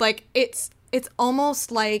 like, it's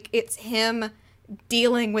almost like it's him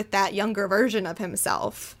dealing with that younger version of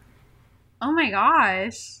himself. Oh my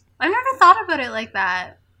gosh. I've never thought about it like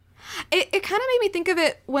that. It kind of made me think of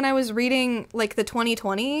it when I was reading, like, the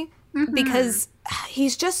 2020, because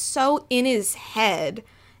he's just so in his head.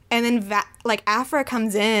 And then, like, Aphra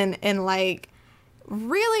comes in and, like,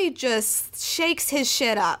 really just shakes his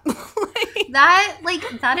shit up. That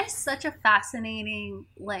is such a fascinating,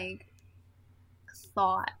 like,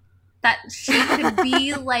 thought. That she could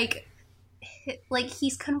be, like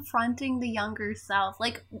he's confronting the younger self,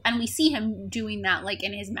 like, and we see him doing that, like,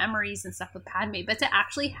 in his memories and stuff with Padme, but to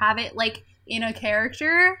actually have it, like, in a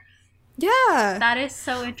character, yeah, that is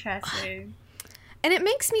so interesting. And it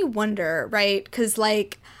makes me wonder, right, because,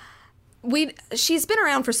 like, she's been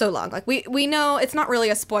around for so long, like, we know it's not really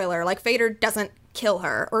a spoiler, like, Vader doesn't kill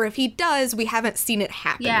her, or if he does, we haven't seen it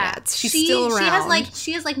happen yet. She's still around.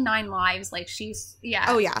 She has 9 lives, like, she's, yeah.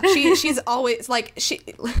 Oh yeah, she's always, like,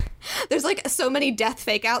 there's, like, so many death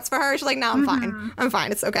fake outs for her. She's like, no, I'm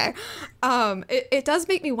fine, it's okay. It does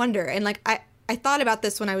make me wonder, and, like, I thought about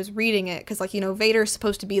this when I was reading it, because, like, you know, Vader's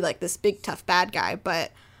supposed to be, like, this big tough bad guy,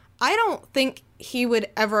 but I don't think he would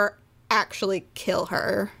ever actually kill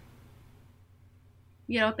her.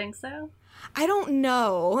 You don't think so? I don't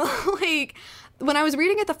know. Like, when I was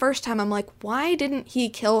reading it the first time, I'm like, why didn't he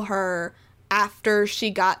kill her after she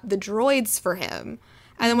got the droids for him?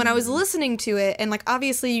 And then when I was listening to it, and, like,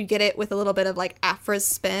 obviously you get it with a little bit of, like, Aphra's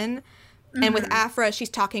spin. And with Aphra, she's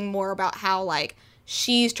talking more about how, like,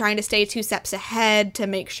 she's trying to stay 2 steps ahead to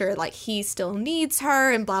make sure, like, he still needs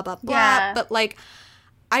her and blah, blah, blah. Yeah. But, like,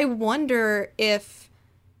 I wonder if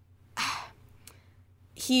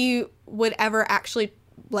he would ever actually,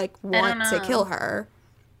 like, want to kill her.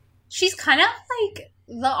 She's kind of, like,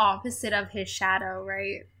 the opposite of his shadow,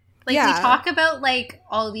 right? Like, we talk about, like,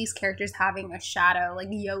 all of these characters having a shadow, like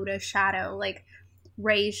Yoda's shadow, like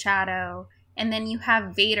Rey's shadow, and then you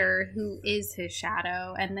have Vader, who is his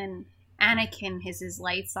shadow, and then Anakin is his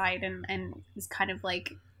light side, and is kind of,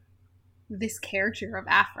 like, this character of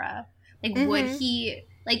Aphra. Like, would he,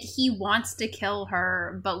 like, he wants to kill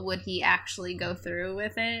her, but would he actually go through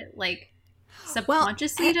with it? Like,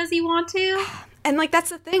 subconsciously, does he want to? And, like,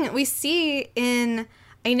 that's the thing. We see in...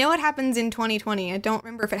 I know it happens in 2020. I don't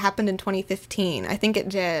remember if it happened in 2015. I think it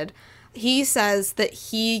did. He says that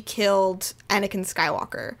he killed Anakin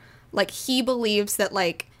Skywalker. Like, he believes that,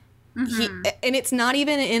 like... he, and it's not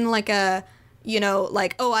even in, like, a... You know,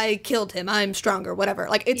 like, oh, I killed him. I'm stronger, whatever.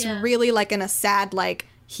 Like, it's really, like, in a sad, like,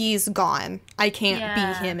 he's gone. I can't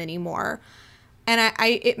be him anymore. And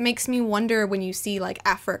it makes me wonder when you see, like,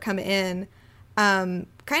 Aphra come in...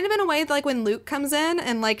 kind of in a way like when Luke comes in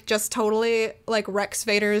and, like, just totally, like, wrecks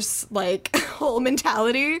Vader's, like, whole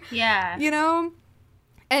mentality. Yeah. You know?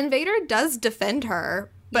 And Vader does defend her,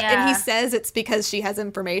 but and he says it's because she has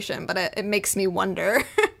information, but it makes me wonder.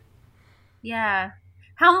 Yeah.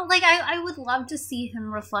 How, like, I would love to see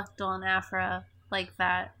him reflect on Aphra like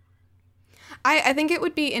that. I think it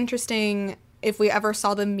would be interesting if we ever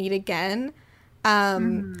saw them meet again.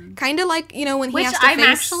 Kind of like, you know, when he has to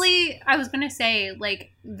I was gonna say,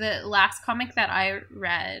 like, the last comic that I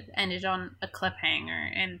read ended on a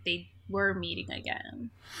cliffhanger, and they were meeting again.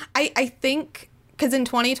 I think, because in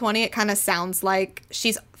 2020 it kind of sounds like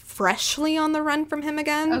she's freshly on the run from him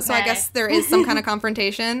again, so I guess there is some kind of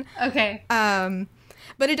confrontation. Okay.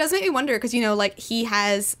 But it does make me wonder, because, you know, like, he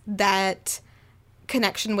has that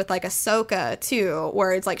connection with, like, Ahsoka, too,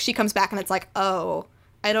 where it's like she comes back and it's like, oh...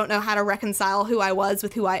 I don't know how to reconcile who I was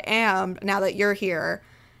with who I am now that you're here.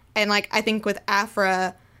 And, like, I think with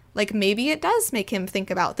Aphra, like, maybe it does make him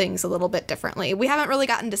think about things a little bit differently. We haven't really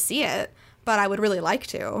gotten to see it, but I would really like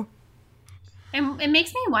to. And it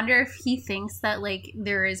makes me wonder if he thinks that, like,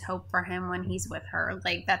 there is hope for him when he's with her,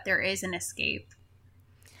 like, that there is an escape.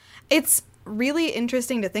 It's really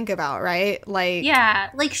interesting to think about, right? Like,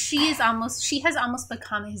 yeah, like, she has almost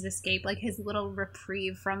become his escape, like, his little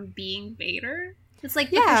reprieve from being Vader. It's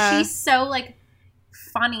like, because she's so, like,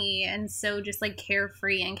 funny and so just, like,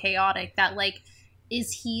 carefree and chaotic that, like,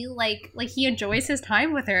 is he, like, he enjoys his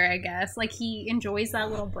time with her, I guess. Like, he enjoys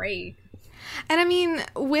that little break. And, I mean,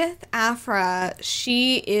 with Aphra,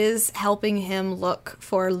 she is helping him look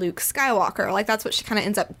for Luke Skywalker. Like, that's what she kind of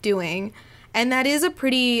ends up doing. And that is a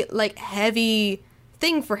pretty, like, heavy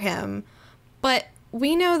thing for him. But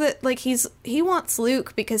we know that, like, he wants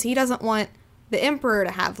Luke because he doesn't want the Emperor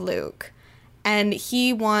to have Luke. And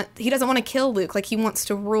he doesn't want to kill Luke. Like, he wants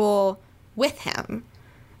to rule with him.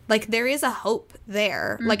 Like, there is a hope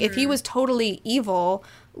there. Mm-hmm. Like, if he was totally evil,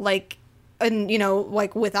 like, and, you know,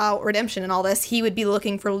 like, without redemption and all this, he would be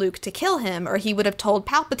looking for Luke to kill him, or he would have told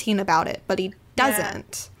Palpatine about it, but he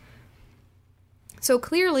doesn't. Yeah. So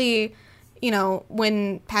clearly, you know,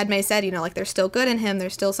 when Padme said, you know, like, there's still good in him,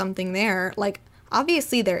 there's still something there, like,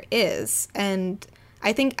 obviously there is. And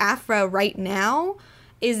I think Aphra right now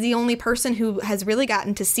is the only person who has really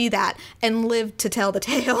gotten to see that and lived to tell the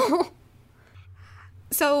tale.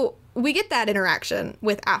 So we get that interaction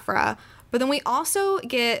with Aphra, but then we also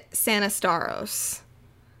get Sana Starros.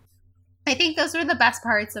 I think those were the best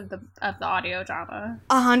parts of the audio drama.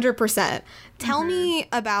 100%. Tell me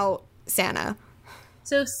about Sana.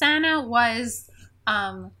 So Sana was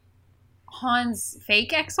Han's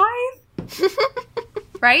fake ex-wife,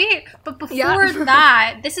 right? But before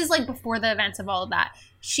that, this is like before the events of all of that,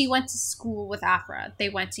 she went to school with Aphra. They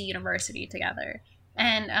went to university together.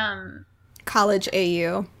 And College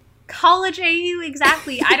AU. College AU,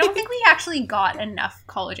 exactly. I don't think we actually got enough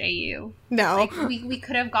College AU. No. Like, we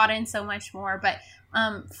could have gotten so much more. But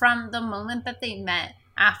from the moment that they met,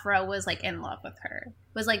 Aphra was, like, in love with her.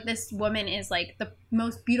 Was like, this woman is, like, the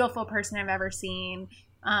most beautiful person I've ever seen.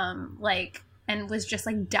 Like, and was just,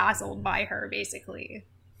 like, dazzled by her, basically.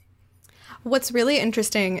 What's really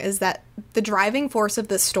interesting is that the driving force of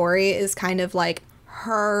this story is kind of, like,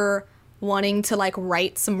 her wanting to, like,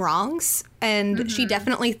 right some wrongs. And she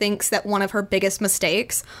definitely thinks that one of her biggest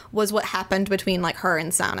mistakes was what happened between, like, her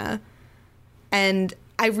and Sana. And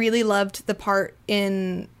I really loved the part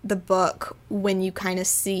in the book when you kind of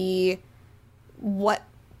see what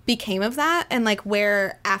became of that and, like,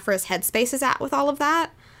 where Aphra's headspace is at with all of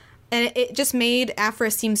that. And it just made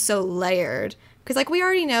Aphra seem so layered. Because, like, we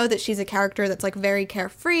already know that she's a character that's, like, very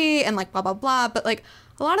carefree and, like, blah, blah, blah. But, like,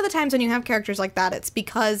 a lot of the times when you have characters like that, it's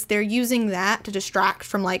because they're using that to distract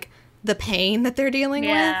from, like, the pain that they're dealing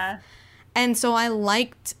with. And so I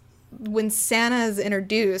liked when Sana is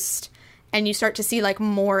introduced and you start to see, like,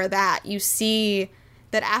 more of that. You see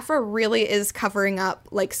that Aphra really is covering up,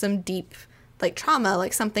 like, some deep, like, trauma.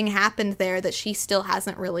 Like, something happened there that she still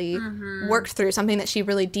hasn't really worked through. Something that she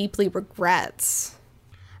really deeply regrets.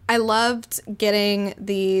 I loved getting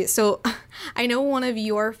so I know one of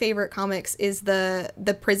your favorite comics is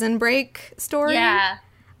the Prison Break story. Yeah.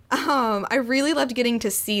 I really loved getting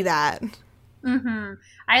to see that.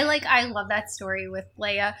 I love that story with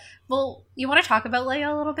Leia. Well, you want to talk about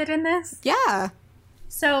Leia a little bit in this? Yeah.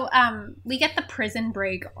 So, we get the Prison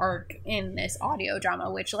Break arc in this audio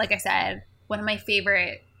drama, which, like I said, one of my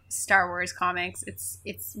favorite Star Wars comics.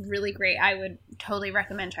 It's really great. I would totally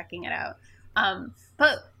recommend checking it out.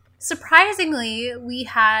 But surprisingly, we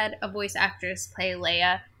had a voice actress play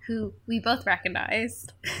Leia who we both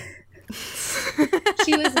recognized.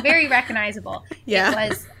 She was very recognizable. Yeah. It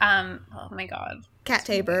was, oh my god. Kat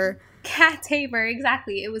Tabor. Kat Tabor,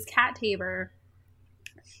 exactly. It was Kat Tabor.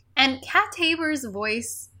 And Kat Tabor's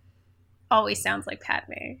voice always sounds like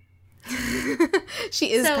Padme.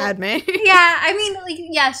 She is Padme. Yeah, I mean, like,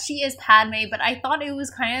 yes, she is Padme, but I thought it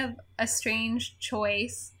was kind of a strange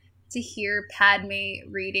choice to hear Padme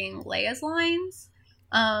reading Leia's lines,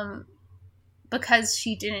 because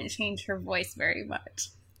she didn't change her voice very much.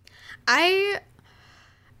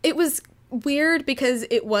 It was weird because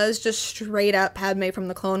it was just straight up Padme from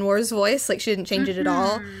the Clone Wars voice. Like, she didn't change it at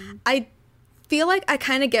all. I feel like I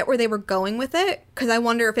kind of get where they were going with it, because I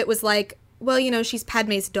wonder if it was like, well, you know, she's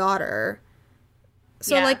Padme's daughter.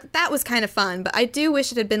 So, like, that was kind of fun, but I do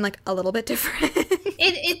wish it had been, like, a little bit different.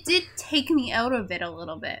 It did take me out of it a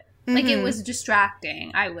little bit. Like, it was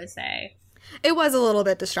distracting, I would say. It was a little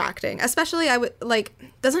bit distracting. Especially,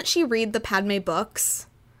 doesn't she read the Padme books?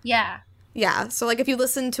 Yeah. Yeah, so, like, if you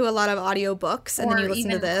listen to a lot of audio books and then you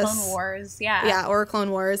listen to this. Clone Wars, yeah. Yeah, or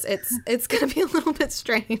Clone Wars, it's going to be a little bit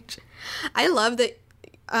strange. I love that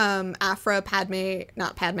Aphra,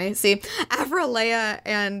 Leia,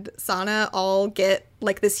 and Sana all get,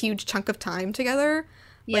 like, this huge chunk of time together.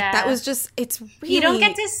 Like, that was just, it's really, you don't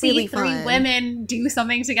get to see really three fun. women do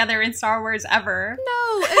something together in Star Wars ever.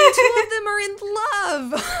 No, and two of them are in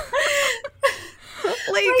love.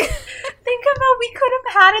 Like, think about, we could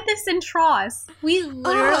have had this in TROS. We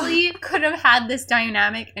literally could have had this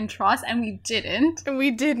dynamic in TROS, and we didn't.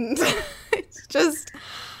 It's just,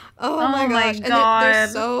 oh my gosh. And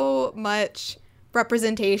there's so much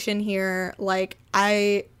representation here. Like,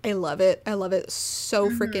 I love it. I love it so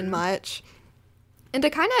freaking much. And to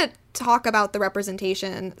kind of talk about the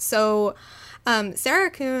representation, so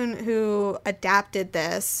Sarah Kuhn, who adapted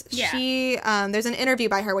this, she there's an interview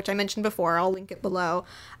by her, which I mentioned before. I'll link it below.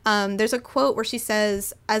 There's a quote where she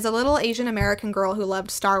says, "As a little Asian American girl who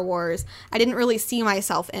loved Star Wars, I didn't really see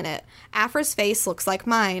myself in it. Afra's face looks like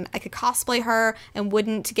mine. I could cosplay her and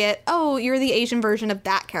wouldn't get, oh, you're the Asian version of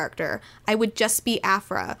that character. I would just be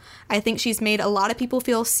Afra. I think she's made a lot of people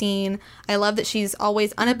feel seen. I love that she's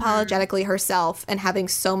always unapologetically herself and having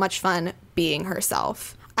so much fun being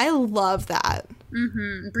herself." I love that.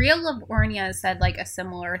 Bria Lavornia said like a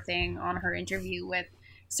similar thing on her interview with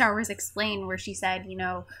Star Wars Explained, where she said, you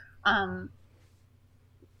know,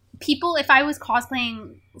 people, if I was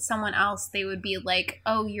cosplaying someone else, they would be like,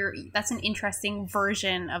 oh, that's an interesting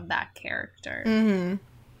version of that character.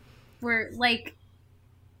 Where like,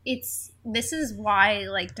 this is why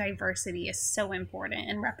like diversity is so important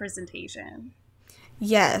in representation.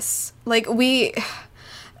 Yes. Like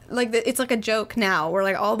it's like a joke now where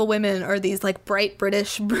like all the women are these like bright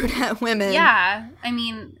British brunette women. Yeah. I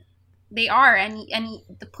mean, they are. And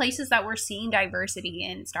the places that we're seeing diversity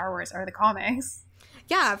in Star Wars are the comics.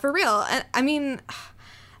 Yeah, for real. And I mean,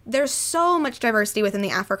 there's so much diversity within the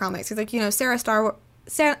Afro comics. It's like, you know, Sana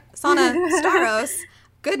Starros,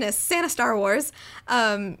 goodness, Santa Star Wars,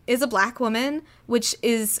 is a Black woman, which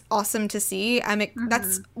is awesome to see.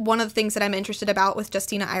 That's one of the things that I'm interested about with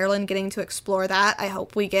Justina Ireland, getting to explore that. I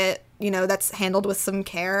hope we get, you know, that's handled with some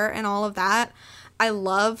care and all of that. I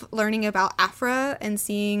love learning about Afra and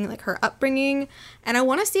seeing like her upbringing, and I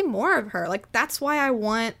want to see more of her. Like, that's why I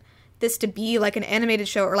want this to be like an animated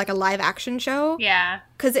show or like a live action show. Yeah.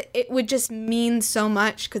 Because it would just mean so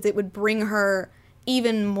much, because it would bring her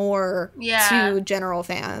even more to general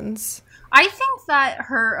fans. I think that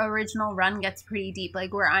her original run gets pretty deep.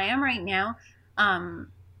 Like where I am right now,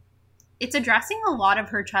 it's addressing a lot of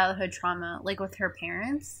her childhood trauma, like with her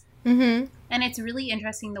parents. And it's really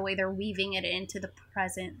interesting the way they're weaving it into the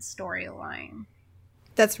present storyline.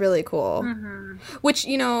 That's really cool. Which,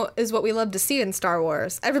 you know, is what we love to see in Star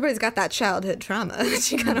Wars. Everybody's got that childhood trauma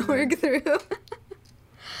that you gotta work through.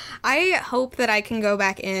 I hope that I can go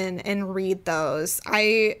back in and read those.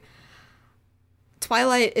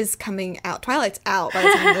 Twilight is coming out. Twilight's out by the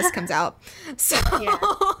time this comes out. So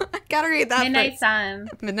I gotta read that. Midnight Sun.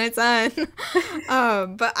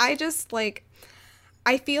 But I just like,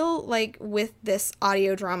 I feel like with this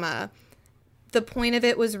audio drama, the point of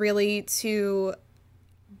it was really to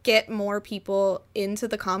get more people into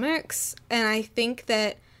the comics. And I think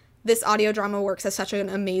that this audio drama works as such an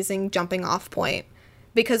amazing jumping off point.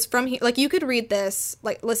 Because from here, like, you could read this,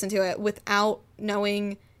 like, listen to it without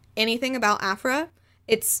knowing anything about Afra.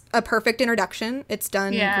 It's a perfect introduction. It's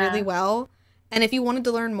done really well. And if you wanted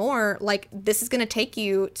to learn more, like, this is going to take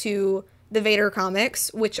you to the Vader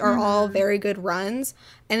comics, which are all very good runs.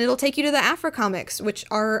 And it'll take you to the Afra comics, which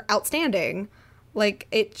are outstanding. Like,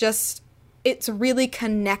 it's really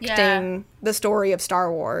connecting the story of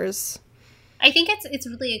Star Wars. I think it's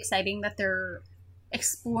really exciting that they're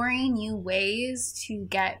exploring new ways to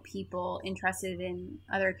get people interested in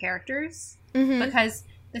other characters. Because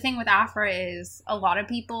the thing with Afra is a lot of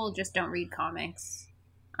people just don't read comics.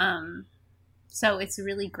 So it's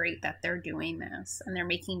really great that they're doing this and they're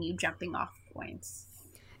making new jumping off points.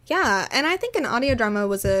 Yeah, and I think an audio drama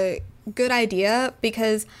was a good idea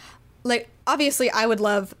because, like, obviously I would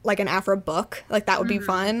love like an Afra book. Like, that would be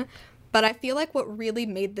fun. But I feel like what really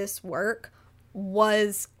made this work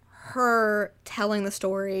was her telling the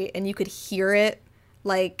story, and you could hear it.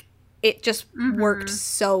 Like, it just worked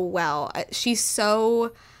so well. She's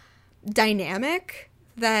so dynamic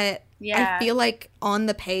that I feel like on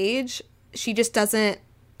the page she just doesn't,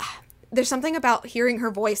 there's something about hearing her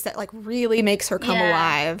voice that like really makes her come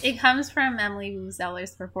alive. It comes from Emily Wu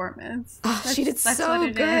Zeller's performance. She did so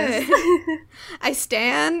good. I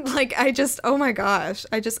stand, like, oh my gosh,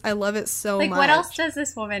 I love it so much. Like, what else does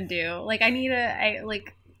this woman do? Like, I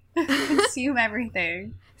consume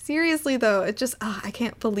everything. Seriously, though, it just, I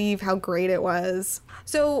can't believe how great it was.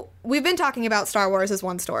 So, we've been talking about Star Wars as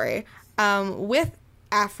one story. With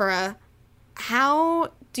Afra,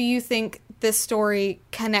 how do you think this story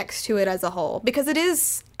connects to it as a whole? Because it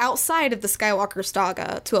is outside of the Skywalker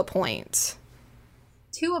saga to a point.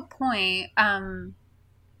 To a point,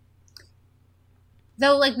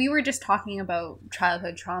 though, like, we were just talking about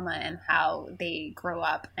childhood trauma and how they grow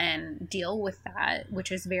up and deal with that, which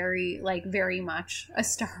is very much a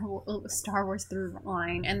Star Wars through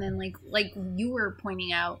line. And then, like you were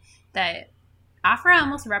pointing out, that Afra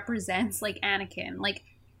almost represents, like,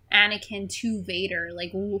 Anakin to Vader,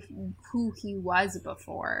 like, who he was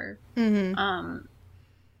before. I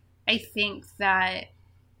think that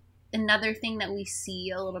another thing that we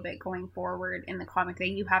see a little bit going forward in the comic that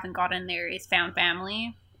you haven't gotten there is found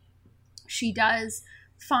family. She does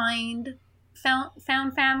find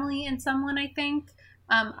found family in someone, I think.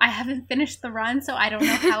 I haven't finished the run, so I don't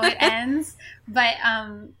know how it ends, but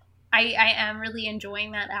I am really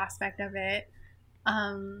enjoying that aspect of it.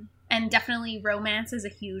 And definitely romance is a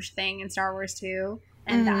huge thing in Star Wars too,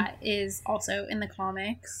 and that is also in the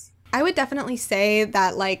comics. I would definitely say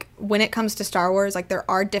that, like, when it comes to Star Wars, like, there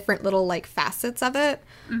are different little, like, facets of it,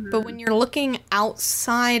 but when you're looking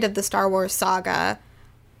outside of the Star Wars saga,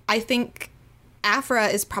 I think Aphra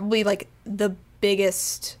is probably, like, the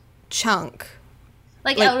biggest chunk.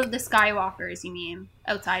 Like out of the Skywalkers, you mean?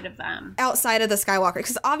 Outside of them? Outside of the Skywalkers.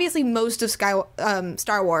 Because obviously most of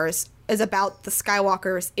Star Wars is about the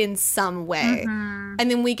Skywalkers in some way. And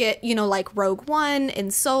then we get, you know, like Rogue One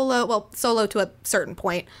and Solo. Well, Solo to a certain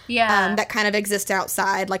point. Yeah. That kind of exists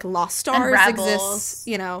outside. Like Lost Stars exists.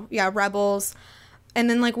 You know, yeah, Rebels. And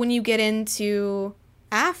then, like, when you get into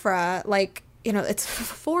Aphra, like, you know, it's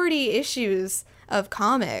 40 issues of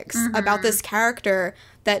comics about this character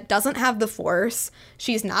that doesn't have the Force.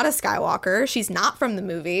 She's not a Skywalker. She's not from the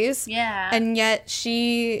movies. Yeah. And yet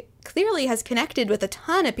she clearly has connected with a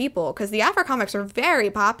ton of people because the Aphra comics are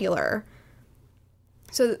very popular.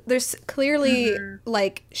 So there's clearly,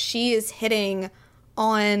 like, she is hitting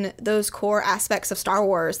on those core aspects of Star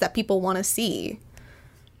Wars that people want to see.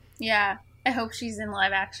 Yeah. I hope she's in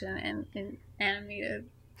live action and in animated.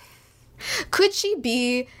 Could she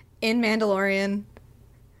be in Mandalorian?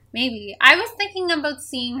 Maybe. I was thinking about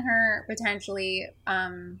seeing her potentially.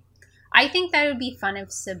 I think that would be fun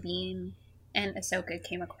if Sabine and Ahsoka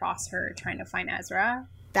came across her trying to find Ezra.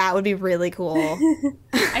 That would be really cool.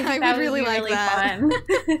 I think that would really like that.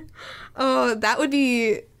 Fun. Oh, that would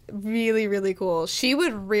be really, really cool. She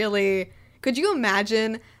would really... Could you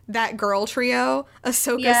imagine that girl trio?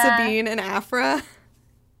 Ahsoka, Sabine, and Aphra?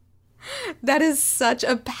 That is such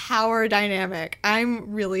a power dynamic.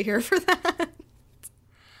 I'm really here for that.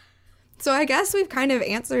 So I guess we've kind of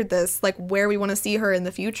answered this, like, where we want to see her in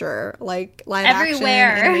the future. Like, live action,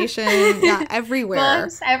 animation. Yeah, everywhere.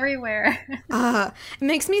 Books, everywhere. It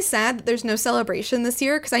makes me sad that there's no celebration this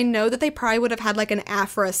year, because I know that they probably would have had, like, an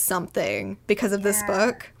Aphra something because of this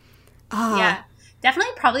book. Yeah.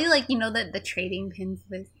 Definitely probably, like, you know, the trading pins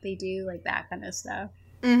that they do, like, that kind of stuff.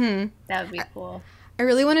 That would be cool. I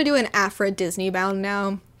really want to do an Aphra Disney bound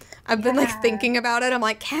now. I've been, like, thinking about it. I'm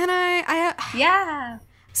like, can I? Yeah.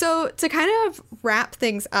 So to kind of wrap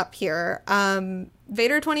things up here,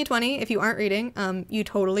 Vader 2020, if you aren't reading, you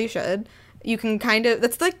totally should. You can kind of,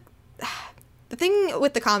 that's like, the thing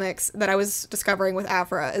with the comics that I was discovering with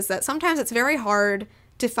Aphra is that sometimes it's very hard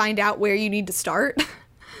to find out where you need to start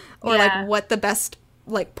or like what the best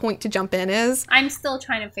like point to jump in is. I'm still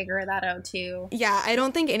trying to figure that out too. Yeah, I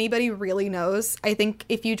don't think anybody really knows. I think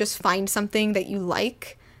if you just find something that you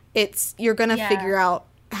like, you're gonna figure out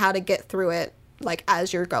how to get through it like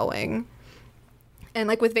as you're going. And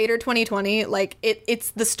like with Vader 2020, like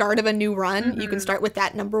it's the start of a new run. You can start with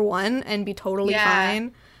that number 1 and be totally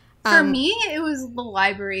fine. For me, it was the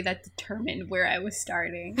library that determined where I was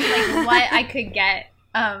starting, like what I could get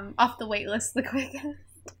off the wait list the quickest.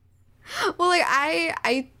 Well, like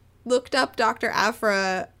I looked up Dr.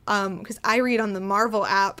 Aphra because I read on the Marvel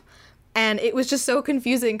app, and it was just so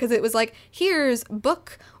confusing because it was like, here's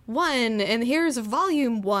book 1 and here's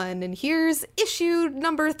volume 1 and here's issue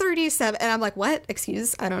number 37, and I'm like, what?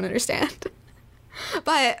 Excuse, I don't understand.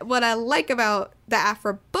 But what I like about the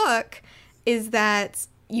Aphra book is that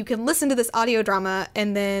you can listen to this audio drama,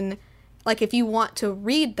 and then like if you want to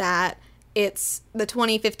read that, it's the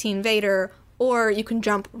 2015 Vader, or you can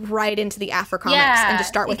jump right into the Aphra comics and just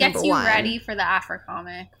start with number 1. It gets you ready for the Aphra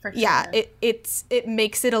comic, for sure. Yeah, it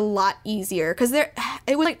makes it a lot easier. Because it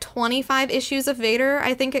was like 25 issues of Vader,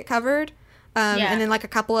 I think it covered. And then like a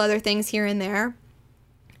couple other things here and there.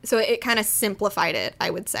 So it kind of simplified it,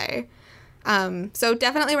 I would say. So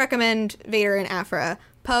definitely recommend Vader and Aphra.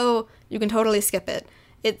 Poe, you can totally skip it.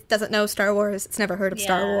 It doesn't know Star Wars. It's never heard of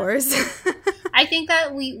Star Wars. I think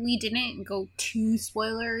that we didn't go too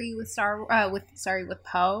spoilery with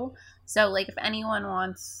Poe. So like if anyone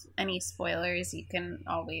wants any spoilers, you can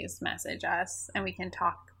always message us and we can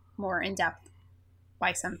talk more in depth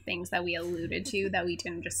by some things that we alluded to that we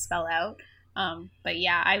didn't just spell out. But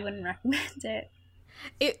yeah, I wouldn't recommend it.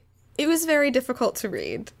 It was very difficult to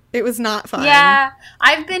read. It was not fun. Yeah,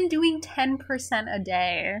 I've been doing 10% a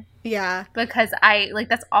day. Yeah. Because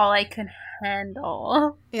that's all I could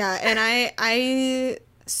handle. Yeah, and I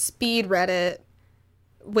speed read it,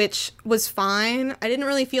 which was fine. I didn't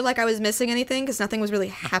really feel like I was missing anything because nothing was really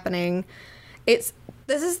happening. The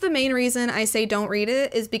This is the main reason I say don't read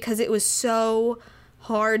it, is because it was so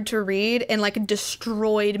hard to read and, like,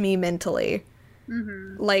 destroyed me mentally.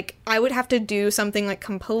 Mm-hmm. Like, I would have to do something, like,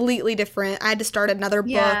 completely different. I had to start another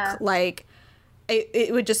book. Like,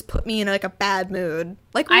 it would just put me in, like, a bad mood.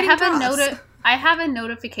 Like, I have a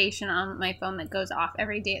notification on my phone that goes off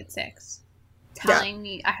every day at 6 telling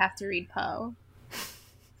me I have to read Poe.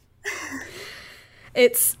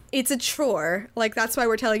 It's a chore. Like, that's why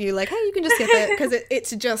we're telling you, like, hey, you can just skip it, because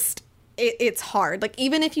it's just, it's hard. Like,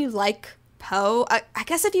 even if you like Poe, I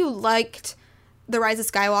guess if you liked The Rise of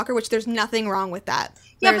Skywalker, which there's nothing wrong with that.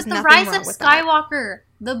 Yeah, but The Rise of Skywalker,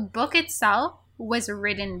 the book itself was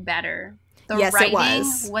written better. The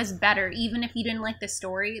writing was better. Even if you didn't like the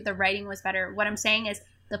story, the writing was better. What I'm saying is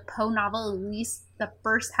the Poe novel, at least the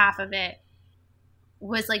first half of it,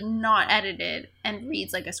 was, like, not edited and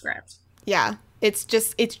reads like a script. Yeah. It's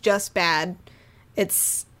just bad.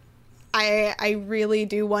 I really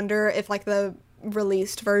do wonder if, like, the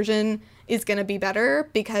released version is going to be better,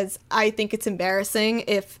 because I think it's embarrassing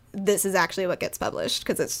if this is actually what gets published,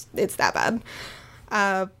 because it's that bad.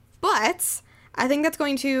 But I think that's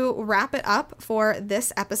going to wrap it up for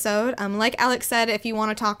this episode. Like Alex said, if you want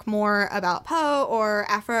to talk more about Poe or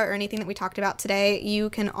Aphra or anything that we talked about today, you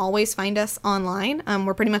can always find us online.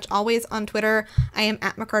 We're pretty much always on Twitter. I am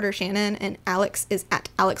at McCarter Shannon, and Alex is at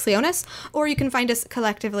Alex Leonis. Or you can find us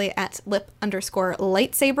collectively at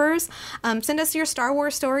lip_lightsabers. Send us your Star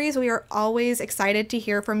Wars stories. We are always excited to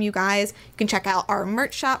hear from you guys. You can check out our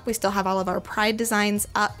merch shop. We still have all of our Pride designs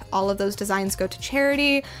up. All of those designs go to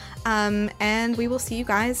charity. And we will see you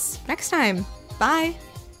guys next time. Bye.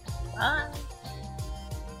 Bye.